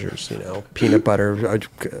guilty pleasures, you know. Peanut butter,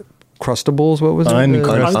 Crustables, what was it?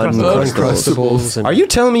 Uncrustables. and- Are you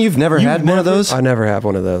telling me you've never had one of those? I never have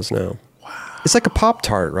one of those, no. It's like a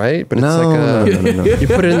Pop-Tart, right? But it's No, like a... no. You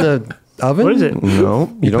put it in the oven? What is it?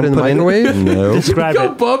 No. You put it in the microwave? No. Describe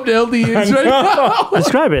How it. bummed LD is right now.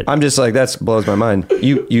 Describe it. I'm just like, that blows my mind.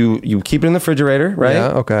 You keep it in the refrigerator, right? Yeah,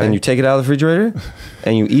 okay. And you take it out of the refrigerator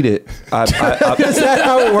and you eat it. Is that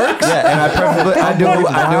how it works? Yeah, and I do it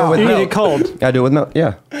with You milk. eat it cold. I do it with milk.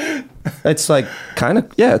 Yeah. It's like kind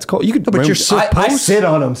of it's cold. You could, but you're supposed- I sit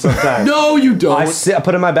on them sometimes. No, you don't. I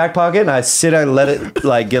put it in my back pocket and I sit and let it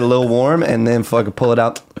like get a little warm and then fucking pull it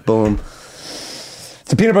out. Boom.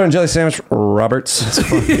 It's a peanut butter and jelly sandwich, Roberts.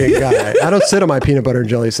 Fucking guy. I don't sit on my peanut butter and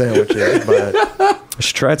jelly sandwiches, but I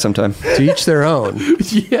should try it sometime. to each their own.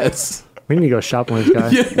 Yes. We need to go shopping with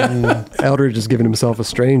this guy. Eldridge is giving himself a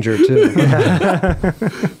stranger, too.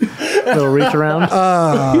 Little reach around.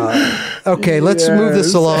 Okay, let's move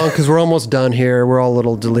this along because we're almost done here. We're all a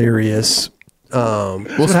little delirious.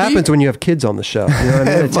 That's what happens when you have kids on the show. You know what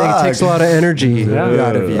I mean? It takes a lot of energy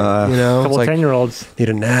out of you. You know, couple 10-year-olds need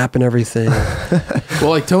a nap and everything. Well,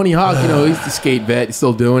 like Tony Hawk, he's the skate vet. He's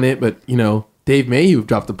still doing it, but Dave Mayhew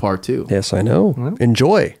dropped the part too. Yes, I know.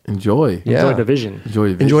 Enjoy. Yeah. Enjoy Division.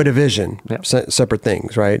 Enjoy Division. Yep. Separate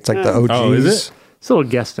things, right? It's like the OGs. Oh, is it? It's a little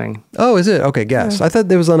guest thing. Oh, is it? Okay, guess. I thought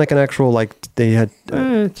there was like an actual they had.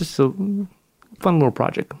 Just a fun little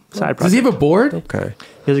project, side project. Does he have a board? Okay.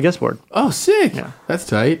 He has a guest board. Oh, sick. Yeah. That's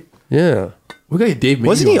tight. Yeah. We got Dave Mayhew.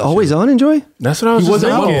 Wasn't he always on Enjoy? That's what I was. He was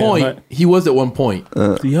just at one thinking. point. Like, He was at one point.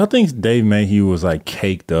 do y'all think Dave Mayhew was like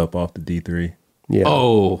caked up off the D3? Yeah.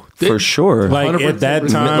 Oh, For sure. Like at that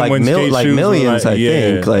time, like, when skate shoes were millions, like,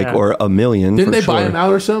 I think, or a million. Didn't for they buy sure. him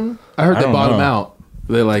out or something? I heard I they don't bought him know. out.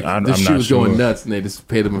 They like I'm the not shoe was going sure. nuts, and they just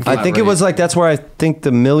paid him a flat I think it rate. was like that's where I think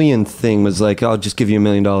the million thing was like, I'll just give you $1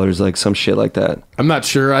 million, like some shit like that. I'm not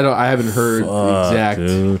sure. I haven't heard the exact.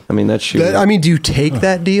 Dude. I mean, that shoe. I mean, do you take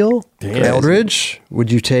that deal, Damn. Eldridge?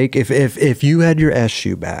 Would you take if you had your S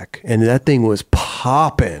shoe back and that thing was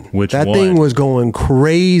popping? Which that one? thing was going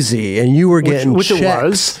crazy, and you were getting which it checks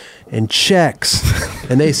was. and checks,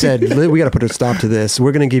 and they said, "We got to put a stop to this.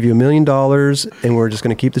 We're going to give you $1 million, and we're just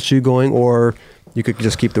going to keep the shoe going, or you could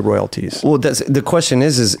just keep the royalties." Well, that's the question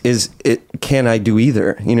is it? Can I do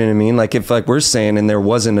either? You know what I mean? Like if we're saying, and there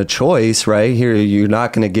wasn't a choice, right here, you're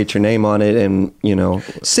not going to get your name on it, and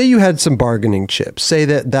Say you had some bargaining chips. Say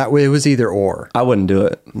that way it was either or. I wouldn't do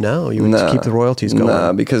it. No, you would just keep the royalties going.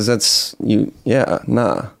 Nah, because that's you. Yeah,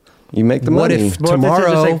 nah. You make the What money. if Well, tomorrow? if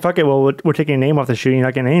it's just like, fuck it, well, we're taking your name off the shoe. You're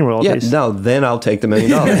not getting any Yeah, royalties. no, then I'll take the $1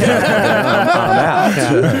 million. I'm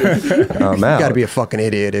out. You got to be a fucking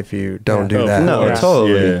idiot if you don't do that. No, Yeah.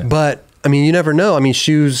 totally. Yeah. But I mean, you never know. I mean,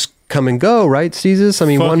 shoes come and go, right, Jesus? I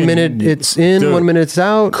mean, 1 Fucking- minute it's in, dude. 1 minute it's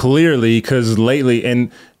out. Clearly, because lately, and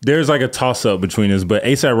there's like a toss up between us, but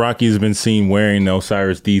ASAP Rocky has been seen wearing the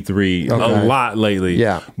Osiris D3 Okay. a lot lately.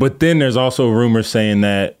 Yeah. But then there's also rumors saying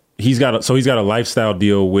that he's got a lifestyle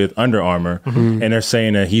deal with Under Armour, Mm-hmm. and they're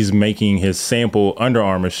saying that he's making his sample Under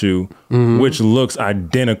Armour shoe, Mm-hmm. which looks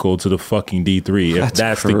identical to the fucking D3. If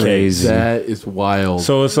that's the case, That is wild.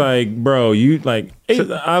 so it's like, bro, you like.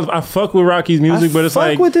 I fuck with Rocky's music, but it's fuck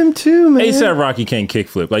like with him too, man. ASAP Rocky can't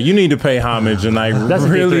kickflip. Like you need to pay homage and like That's a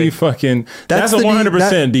really D3. fucking. That's That's a the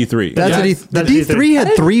 100% D3. That's Yeah. the D3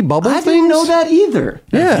 had 3 bubble I things. didn't know that either.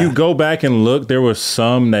 Yeah. If you go back and look, there were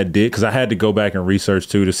some that did, because I had to go back and research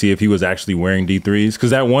too to see if he was actually wearing D3s.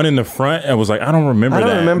 Because that one in the front, I was like, I don't remember that. I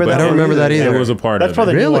don't remember but that. I don't remember that either. It was a part That's of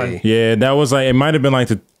probably it. the new Really? one. Yeah, that was like, it might have been like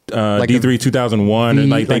the Like D3 2001, and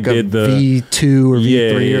like they a did the. V2 or V3 Yeah,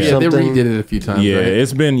 or yeah, yeah, they something. redid it a few times. Yeah, right?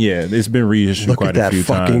 it's been reissued Look quite at that a few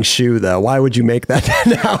fucking times. shoe, though. Why would you make that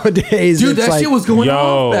nowadays? Dude, It's that like- shit was going Yo.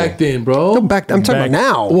 off back then, bro. No, back. I'm talking about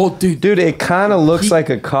now. Well, dude, Dude, it kind of looks like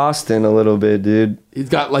a Costin a little bit, dude. he's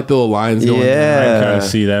got like the little lines going. I Yeah. can kind of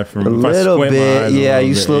see that from A if I little squint my bit. eyes a Yeah, little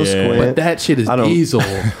you bit, slow yeah. squint. But that shit is I don't- diesel.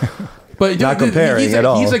 But Not dude, comparing he's at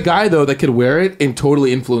all. He's a guy though that could wear it and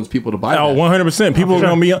totally influence people to buy. Oh, that. 100%. People are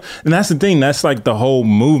going to be, and that's the thing. That's like the whole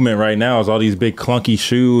movement right now is all these big clunky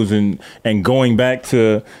shoes and going back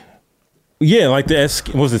to, yeah, like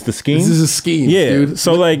the was it the scheme? This is a scheme, yeah. dude.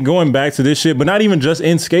 So like going back to this shit, but not even just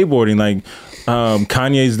in skateboarding. Like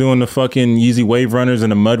Kanye's doing the fucking Yeezy Wave Runners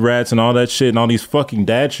and the Mud Rats and all that shit, and all these fucking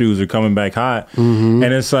dad shoes are coming back hot. Mm-hmm.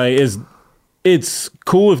 And it's like it's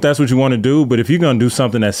cool if that's what you want to do, but if you're gonna do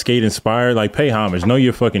something that's skate inspired, like pay homage, know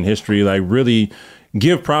your fucking history, like really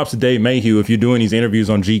give props to Dave Mayhew if you're doing these interviews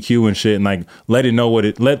on GQ and shit, and like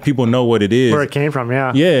let people know what it is, Where it came from,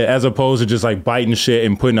 yeah. yeah, as opposed to just like biting shit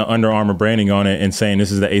and putting an Under Armour branding on it and saying this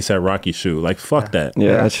is the ASAP Rocky shoe. Like fuck that.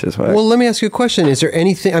 Yeah, that's just whack. Well, let me ask you a question. Is there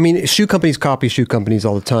anything? I mean, shoe companies copy shoe companies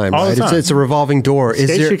all the time, All the right? time. It's a revolving door. Is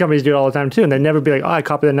Skate there? shoe companies do it all the time too, and they'd never be like, "Oh, I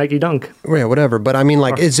copied the Nike Dunk." Yeah, whatever. But I mean,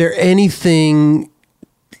 like, is there anything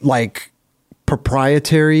like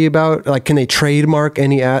proprietary about? Like, can they trademark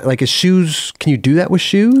any? Like, is shoes? Can you do that with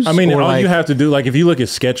shoes? I mean, Or all like, you have to do, like if you look at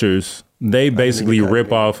Skechers, they basically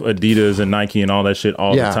rip off Adidas and Nike and all that shit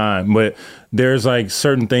all Yeah. the time. But there's like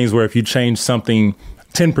certain things where if you change something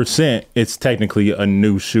 10%, it's technically a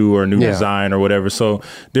new shoe or a new Yeah. design or whatever. So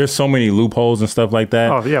there's so many loopholes and stuff like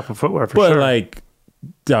that. Oh yeah, for footwear for but sure. like,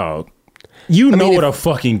 dog, you know what a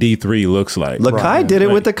fucking D3 looks like. Lakai did it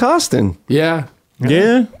with the Costin. Yeah.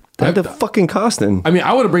 Yeah. Like the fucking Costin. I mean,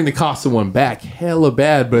 I want to bring the Costin one back, hella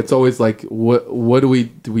bad, but it's always like, what do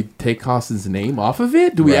we take Costin's name off of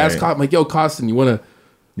it? Do we Right. ask Costin, like, yo, Costin, you want to?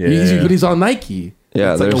 Yeah. But he's on Nike.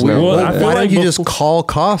 Yeah, It's like there's a weird no- look. I feel Why like don't you just call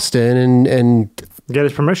Costin and Get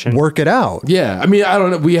his permission. Work it out. Yeah, I mean, I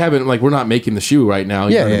don't know. We haven't we're not making the shoe right now.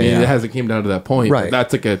 You know what I mean? yeah. It hasn't came down to that point. Right. But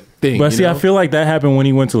that's like a thing. But see, know? I feel like that happened when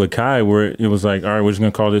he went to Lakai, where it was like, all right, we're just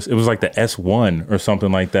gonna call this. It was like the S1 or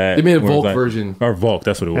something like that. They made a where it was Volk version. or Volk.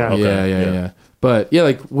 That's what it was. Yeah. Okay. Yeah. But yeah,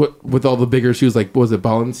 like what with all the bigger shoes, like what was it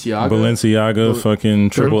Balenciaga? Balenciaga, fucking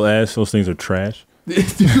Triple S. Those things are trash. Dude,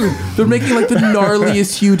 they're making like the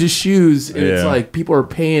gnarliest, hugest shoes, and it's Yeah. like people are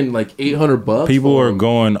paying like $800. People for are them.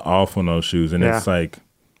 going off on those shoes, and Yeah. it's like,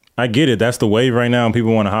 I get it. That's the wave right now, and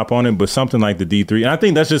people want to hop on it. But something like the D3, and I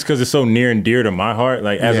think that's just because it's so near and dear to my heart,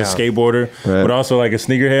 like as a skateboarder, but also like a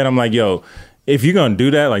sneakerhead. I'm like, yo, if you're gonna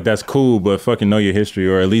do that, like that's cool, but fucking know your history,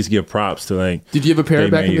 or at least give props to like. Did you have a pair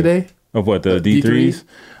back in the day? Of what, the D3s?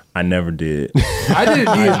 I never did. I didn't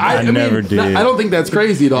either. I never did. I don't think that's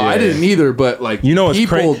crazy at all. I didn't either, but like, You know what's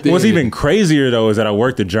people did. What's even crazier though is that I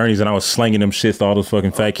worked at Journeys and I was slanging them shits to all those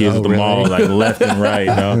fucking fat kids at the mall, like left and right.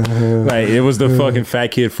 You know? Like it was the fucking fat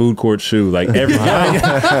kid food court shoe. Like every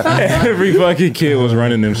fucking kid was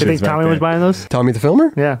running them shits. You think back Tommy then. was buying those? Tommy the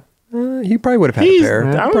filmer? Yeah. He probably would have had a pair.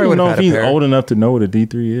 I Probably don't even would've know had if a he's pair. old enough to know what a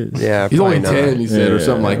D3 is. Yeah, He's only probably 10, not. he said, or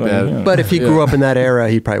something like that. yeah. But if he grew up in that era,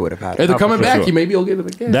 he probably would have had Hey, it. they're coming for back. sure. Maybe you'll get them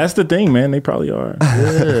again. That's the thing, man. They probably are.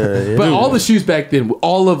 But all the shoes back then,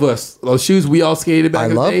 all of us, those shoes we all skated back I in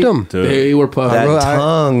the loved day, them. they were puffed. That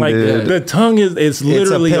tongue, Like dude. the tongue is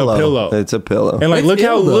literally a pillow. It's a pillow. And like, It's look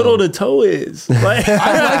how ill, though. little the toe is. Like,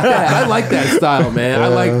 I like that. I like that style, man. I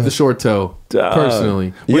like the short toe,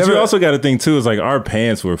 personally. But you also got to think too is like our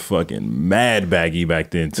pants were fucking mad baggy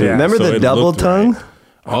back then too. Remember So the it double looked tongue? right.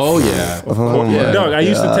 Oh, yeah. my Dog, I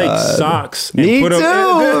used to take God. socks. And Me put too,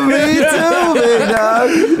 them, me too, big dog. I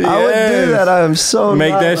would do Yes. that. I am so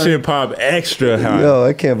Make not that like- shit pop extra high. Yo,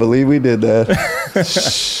 I can't believe we did that.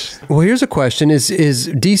 Well, here's a question: Is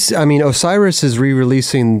Osiris is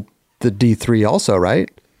re-releasing the D3 also, right?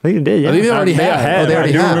 I think it did, yeah. I think they already have. Oh, they already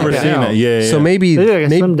I do have. remember Okay. seeing that. Yeah, So maybe, They did like a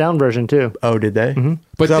maybe slim down version too. oh, did they? Mm-hmm.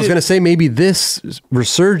 But I was going to say maybe this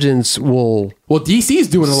resurgence will Well, DC's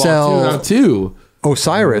doing a lot Sell- too.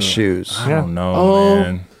 Osiris shoes. I don't know, Oh,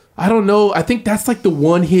 man. I don't know. I think that's like the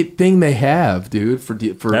one hit thing they have, dude. For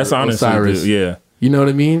That's honestly, Osiris. dude, yeah. You know what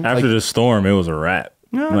I mean? After Like, the storm, it was a wrap.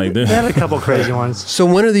 Like They had a couple crazy ones. So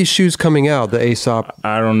when are these shoes coming out? The Aesop.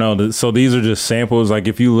 I don't know. So these are just samples. Like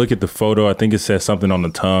if you look at the photo, I think it says something on the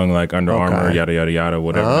tongue, like Under Armour, yada yada yada,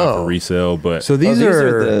 whatever, not for resale. But So these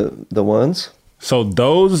are the ones. so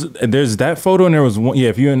those there's that photo, and there was one. Yeah,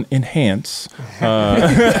 if you enhance,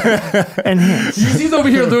 he's over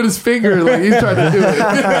here doing his finger like he's trying to do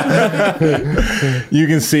it. you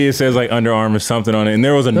can see it says like Under Armour something on it, and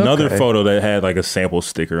there was another Okay. photo that had like a sample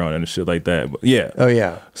sticker on it and shit like that. But yeah, Oh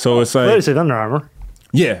yeah. so it's They like said Under Armour.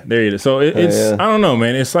 yeah, there it is. So it's yeah. I don't know,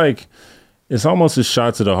 man. It's like. It's almost a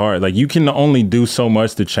shot to the heart. Like you can only do so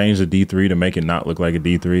much to change the D3 to make it not look like a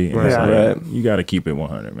D3. And it's Right. like, Right. you got to keep it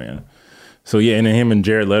 100, man. So yeah, and then him and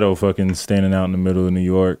Jared Leto fucking standing out in the middle of New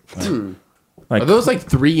York. Like Are those like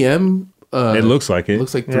 3M? it looks like it.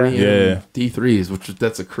 Looks like Yeah. 3M Yeah. D3s,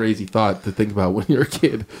 that's a crazy thought to think about when you're a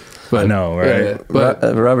kid. But I know, right? yeah, but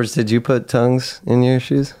Roberts, did you put tongues in your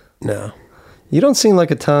shoes? No. You don't seem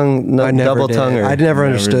like a tongue, I never double did. tonguer. I never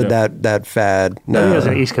understood did. that fad. I think it was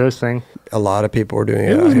No. an East Coast thing. A lot of people were doing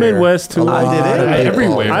it. It was out here. Midwest, too. A lot I did of it. people.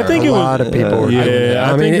 Everywhere. I think a it was- lot of people were Yeah, doing it. I I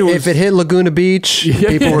think mean, it was- if it hit Laguna Beach,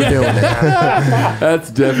 people were doing it. that's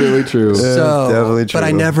definitely true. So, definitely true. but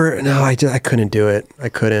I never. No, I couldn't do it. I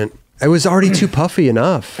couldn't. It was already too puffy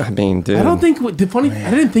enough. I mean, dude. I don't think the funny. I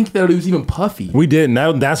didn't think that it was even puffy. We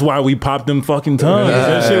didn't. That's why we popped them fucking tongues.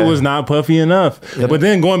 That shit was not puffy enough. But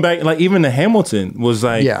then going back, like even the Hamilton was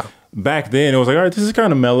like, Yeah. back then it was like, all right, this is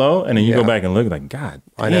kind of mellow. And then you go Yeah. back and look like, God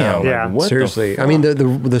damn. I know. Like, Yeah. what the Seriously, fuck? I mean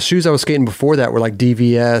the shoes I was skating before that were like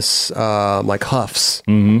DVS, like Huffs,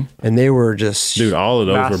 and they were just Dude, all of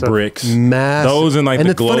those Massive. were bricks. massive. Those and like the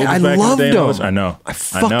it's funny, globes I back in the loved day. and all them. this- I know. I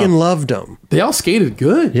fucking loved them. They all skated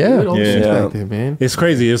good. Yeah. dude. All the Yeah. shoes Yeah. back then, man. It's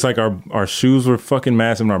crazy. It's like our shoes were fucking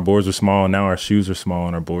massive and our boards were small, and now our shoes are small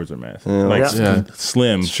and our boards are massive. Like Yeah.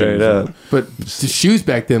 slim Straight shoes. up. But the shoes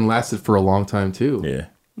back then lasted for a long time too. Yeah.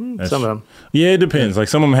 That's- Some of them. Yeah, it depends. Like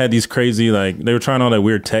some of them had these crazy, like they were trying all that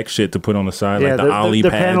weird tech shit to put on the side, Yeah, like the the ollie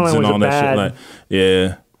paneling pads and was all that bad. shit. Like,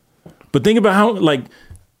 yeah. But think about how like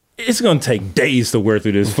it's gonna take days to wear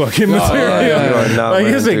through this fucking material. You are not Like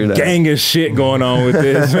wearing there's through a that. gang of shit going on with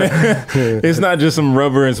this, man. It's not just some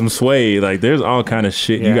rubber and some suede. Like there's all kind of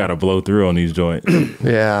shit you Yeah. gotta blow through on these joints.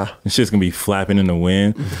 Yeah, It's just gonna be flapping in the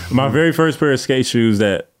wind. My very first pair of skate shoes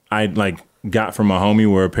that I like got from a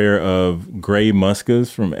homie were a pair of gray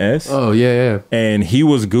Muscas from S. Oh yeah, yeah. And he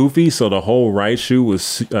was goofy, so the whole right shoe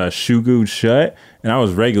was shoe glued shut, and I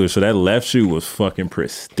was regular, so that left shoe was fucking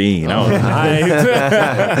pristine. I was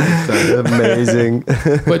hyped. Amazing.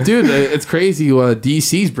 But dude, it's crazy.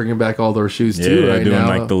 DC's bringing back all their shoes too they're right doing now.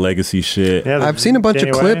 like the legacy shit. Yeah, I've seen a bunch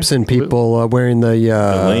of clips and people wearing the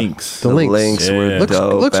links. The links. were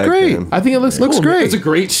dope Looks back great. then. I think it looks cool. great. It's a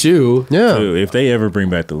great shoe. Yeah. Dude, if they ever bring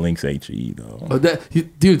back the Lynx HE though. Dude,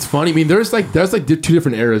 it's funny. I mean, there's like two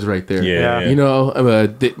different eras right there. Yeah. You know,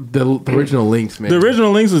 the original Lynx, man. The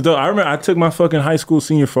original Lynx was dope. I remember I took my fucking high school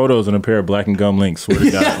senior photos in a pair of black and gum Lynx. Swear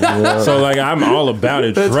to God. So like I'm all about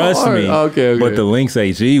it. That's Trust hard. me. Okay. But the Lynx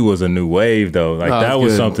HE was a new wave though. Like that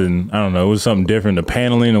was good. something. I don't know. It was something different. The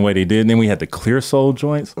paneling, the way they did. And then we had the clear sole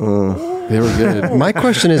joints. They were good. My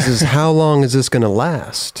question is how long is this going to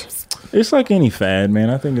last? It's like any fad, man.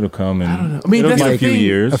 I think it'll come and I mean, it'll that's be the a few thing.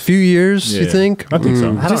 years. A few years, you Yeah. think? I think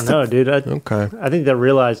so. I don't know, dude. Okay. I think they're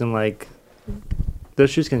realizing like those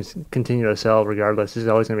shoes can continue to sell regardless. There's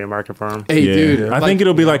always going to be a market for them. Hey, Yeah. dude. I think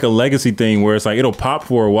it'll be like a legacy thing where it's like it'll pop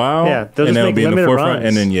for a while, Yeah, they'll and just then it'll make be in the limited forefront, runs.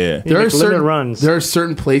 and then You there are make limited certain runs. There are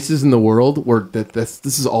certain places in the world where this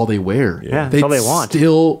is all they wear. Yeah, that's all they want.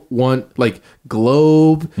 Still want like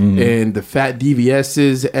Globe and the fat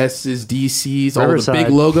DVSs, S's, DCs, all the Riverside. big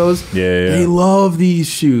logos. Yeah. They love these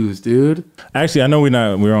shoes, dude. Actually, I know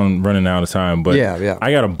we're running out of time, but Yeah.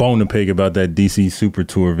 I got a bone to pick about that DC Super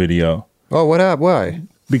Tour video. Oh, what up? Why?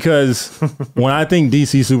 Because when I think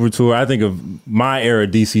DC Super Tour, I think of my era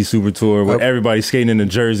DC Super Tour where everybody's skating in the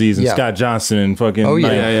jerseys and Yeah. Scott Johnson and fucking Oh, yeah.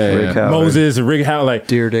 like, Yeah. Howard. Moses and Rick Howard. Like,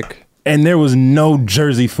 Deer Dick. and there was no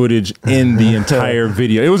jersey footage in the entire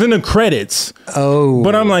video. It was in the credits. Oh.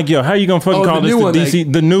 But I'm like, yo, how you gonna fucking Oh, call the this new the one,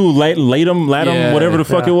 DC, the new Latham, Yeah, whatever the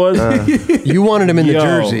fuck it was? You wanted him in the Yo,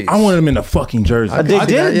 jerseys. I wanted them in the fucking jerseys. They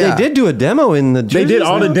did do a demo in the They jerseys, did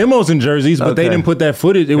all the no? demos in jerseys, but they Okay. didn't put that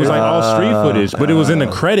footage. It was like all street footage, but it was in the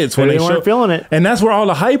credits when They they weren't showed. feeling it. And that's where all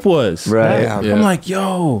the hype was. Right. Yeah. Yeah. I'm like,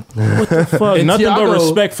 yo, what the fuck? And Nothing Thiago- but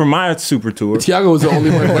respect for my Super Tour. Tiago was the only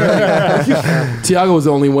one wearing. Tiago was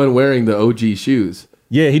the only one wearing the OG shoes.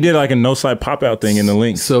 Yeah, he did like a no slide pop out thing in the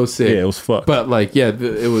link. So sick. Yeah, it was fucked. But like, yeah,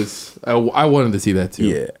 it was. I wanted to see that too.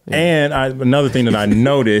 Yeah. And another thing that I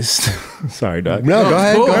noticed. Sorry, Doc. No, go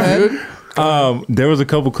ahead. Cool, Go ahead. dude. There was a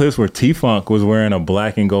couple clips where T-Funk was wearing a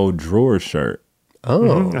black and gold drawer shirt.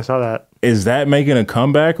 Oh. I saw that. Is that making a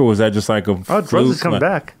comeback, or was that just like a Oh, Drugs is coming like-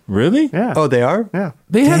 back. Really? Yeah. Oh, they are? Yeah.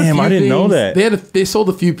 They had Damn, a few I didn't know that. They sold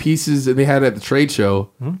a few pieces and they had it at the trade show.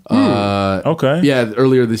 Okay. Yeah,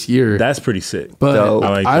 earlier this year. That's pretty sick. But Dope. I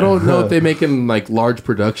like I that. don't know if they make in like large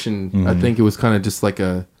production. I think it was kind of just like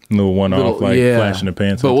a Little one little, off, like flash in the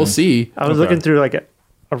pants. But we'll thing. see. I was Okay. looking through like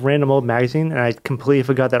a random old magazine, and I completely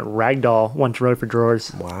forgot that Ragdoll once wrote for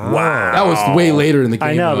Drawers. Wow. That was way later in the game.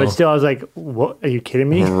 I know, though. but still, I was like, "What? Are you kidding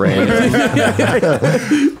me?"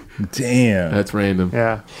 Damn. That's random.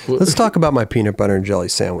 Yeah. Let's talk about my peanut butter and jelly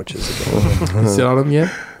sandwiches again. You sit on them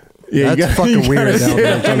yet? Yeah, That's fucking weird,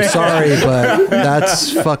 Eldridge. I'm sorry, but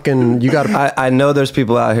that's fucking. You got to. I know there's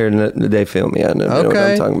people out here that they feel me. I know, they know what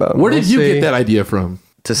Okay. I'm talking about. Where did you see. get that idea from?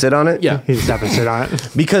 To sit on it? Yeah. He just happened to sit on it.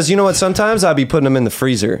 Because you know what? Sometimes I'll be putting them in the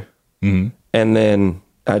freezer, and then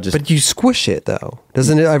I just But you squish it though.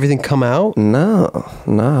 Doesn't it, everything come out?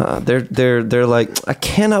 nah. They're like, I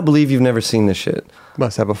cannot believe you've never seen this shit.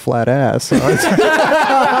 Must have a flat ass.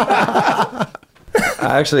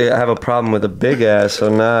 I actually have a problem with a big ass, so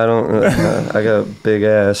I don't. I got a big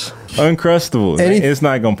ass. Uncrustable. It's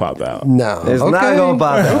not gonna pop out. No, It's not gonna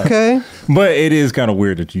pop out. Okay, But it is kind of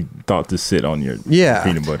weird that you thought to sit on your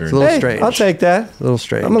peanut butter. It's a little Hey, strange. I'll take that. A little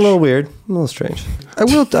strange. I'm a little weird. I'm a little strange. I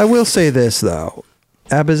will say this though.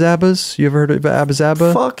 Abba Zabbas. You ever heard of Abba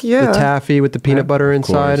Zabba? Fuck yeah. The taffy with the peanut butter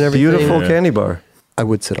inside and everything. Beautiful candy bar. I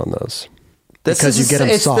would sit on those. This Because is you get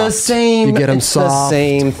them it's soft. the same. You get them it's soft. The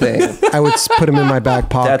same thing. I would put them in my back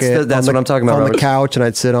pocket. That's what I'm talking about, On the Robert. couch, and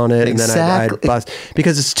I'd sit on it, and then I'd Exactly. bust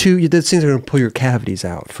because it's too. Those things are going to pull your cavities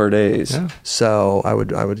out For days. So I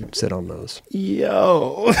would sit on those.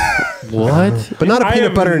 Yo. What? But not a I peanut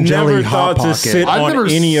have butter and jelly never hot thought to pocket. sit I've on never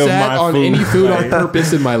any of sat my on food. any food on Right.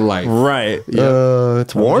 purpose in my life. Right.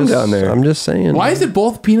 It's warm down there. I'm just saying. Why is it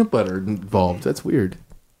both peanut butter involved? That's weird.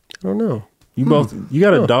 I don't know. You both. You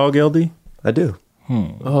got a dog, LD? I do.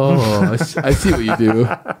 Oh, I see what you do.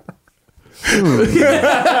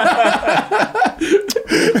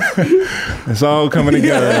 It's all coming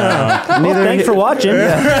together now. Well, thanks for watching.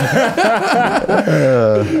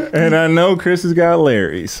 And I know Chris has got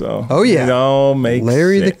Larry, so Oh yeah, it all makes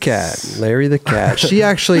Larry the sense. cat. Larry the cat. She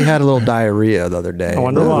actually had a little diarrhea the other day. I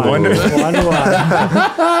wonder why. Wonder-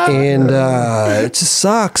 And it just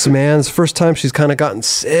sucks, man. It's the first time she's kind of gotten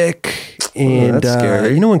sick. And that's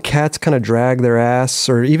scary. you know when cats kind of drag their ass,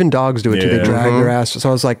 or even dogs do it too. They Yeah. drag their ass. So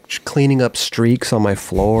I was like cleaning up streaks on my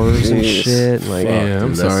floors and Jeez. shit. Like, Yeah,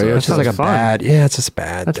 I'm sorry. it's just like a fun. bad. Yeah, it's just a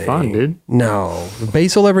bad. That's thing. fun, dude. No,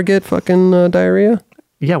 Basil ever get fucking diarrhea?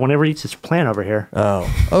 Yeah, whenever he eats his plant over here.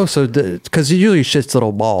 Oh, so because he usually shits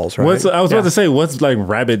little balls, right? What's I was Yeah. about to say, what's like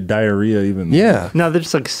rabbit diarrhea even? yeah, No, they're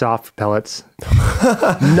just like soft pellets.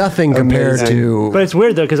 nothing compared to. But it's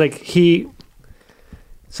weird though, because like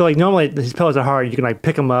so like normally his pellets are hard. You can like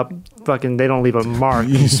pick them up, fucking. They don't leave a mark.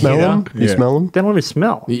 You smell them? You Yeah. smell them? They don't even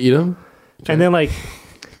smell. You eat them? And then like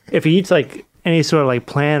if he eats like any sort of like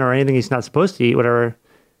plant or anything he's not supposed to eat, whatever.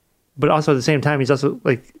 But also at the same time, he's also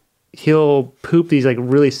like he'll poop these like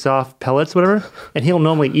really soft pellets, whatever, and he'll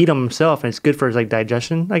normally eat them himself, and it's good for his like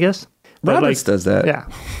digestion, I guess. But, Rabbits does that. Yeah.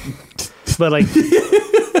 But like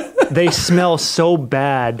they smell so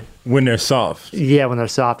bad. When they're soft. Yeah, when they're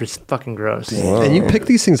soft, it's fucking gross. And you pick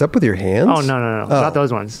these things up with your hands? Oh no, not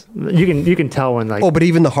those ones. You can tell when like Oh, but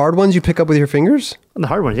even the hard ones you pick up with your fingers? the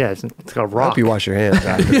hard ones. Yeah, it's like a I rock. hope you wash your hands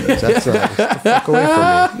after this. That's fuck away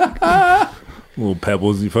from me. Little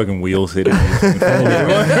pebbles, you fucking wheels hit it.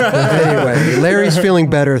 Anyway, Larry's feeling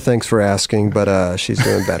better. Thanks for asking, but she's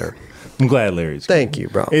doing better. I'm glad Larry's. Thank you,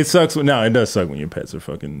 bro. It sucks. No, it does suck when your pets are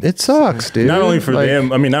fucking. It sucks, dude. Not only for Like-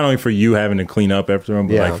 them. I mean, not only for you having to clean up after them,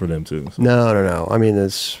 but Yeah. like for them too. So. No. I mean,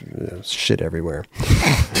 there's shit everywhere.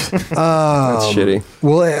 That's shitty.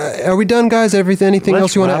 Well, are we done, guys? Anything Let's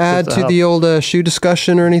else you want to wrap add this to up. the old shoe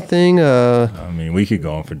discussion or anything? I mean, we could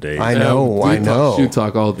go on for days. I know. Shoe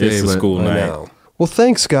talk all day. It's a but- school I night. know. Well,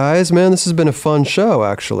 thanks, guys. Man, this has been a fun show,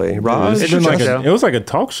 actually. Raj, It like was like a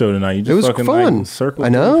talk show tonight. You just it was fucking, fun. Like, circled I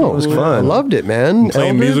know. through It was people. fun. I loved it, man. Playing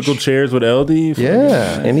Eldridge? musical chairs with LD.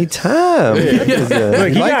 Yeah. Anytime. Look, he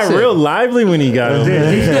likes got it. real lively when he got over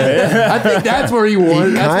there. I think that's where he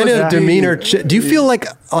won. That's Kind what's of demeanor. Do you feel like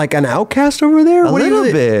an outcast over there? A What do you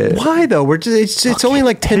little bit. Why though? We're just, it's only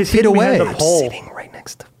like 10 He's feet hidden away. behind the pole. Sitting right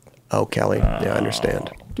next to. Oh, Kelly. Yeah, I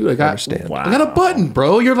understand. Dude, I understand. I got a button,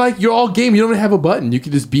 bro. You're all game. You don't have a button. You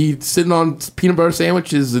can just be sitting on peanut butter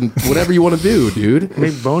sandwiches and whatever you want to do, dude.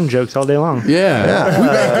 Make bone jokes all day long. Yeah. We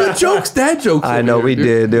make good jokes, dad jokes. I over know here, we dude.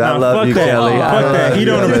 did, dude. I Nah, love fuck you, that. Kelly. I Fuck that. love He you.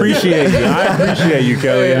 don't appreciate you. I appreciate you,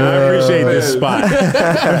 Kelly. I appreciate this spot.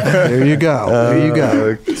 There you go. There you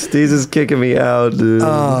go. Steez is kicking me out, dude.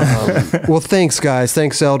 Well, thanks, guys.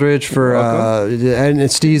 Thanks, Eldridge, for and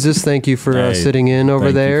Steezus. Thank you for Hey, sitting in over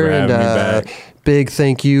thank you there. for And having me back. big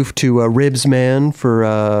thank you to Ribs Man for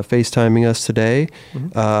FaceTiming us today. We're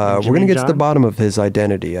gonna get to the John? bottom of his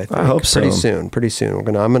identity. I think hope so. pretty soon. Pretty soon.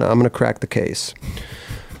 I'm gonna crack the case.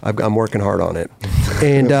 I'm working hard on it.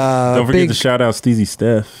 And Don't forget big to shout out Steezy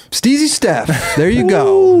Steph. Steezy Steph. There you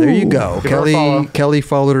go. There you go. Give her a follow. Kelly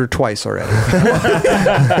followed her twice already.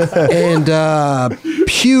 And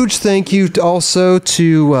huge thank you also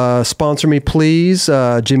to Sponsor Me Please,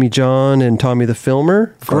 Jimmy John and Tommy the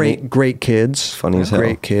Filmer. Great kids. Funny as hell.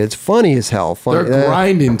 Great kids. Funny as hell. Funny. They're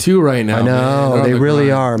grinding too right now. I know. man. They're They on the really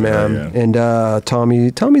grind. are, man. Yeah. And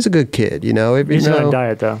Tommy's a good kid, you know. He's you on know, a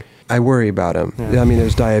diet though. I worry about him. I mean,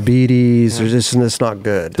 there's diabetes. There's this and it's not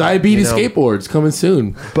good. Diabetes you know? skateboards coming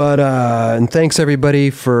soon. But and thanks everybody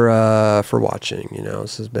for watching. You know,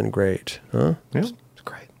 this has been great. Huh? Yeah. It's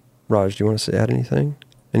great. Raj, do you want to add anything?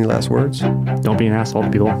 Any last words? Don't be an asshole to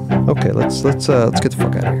people. Okay, let's get the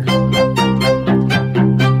fuck out of here.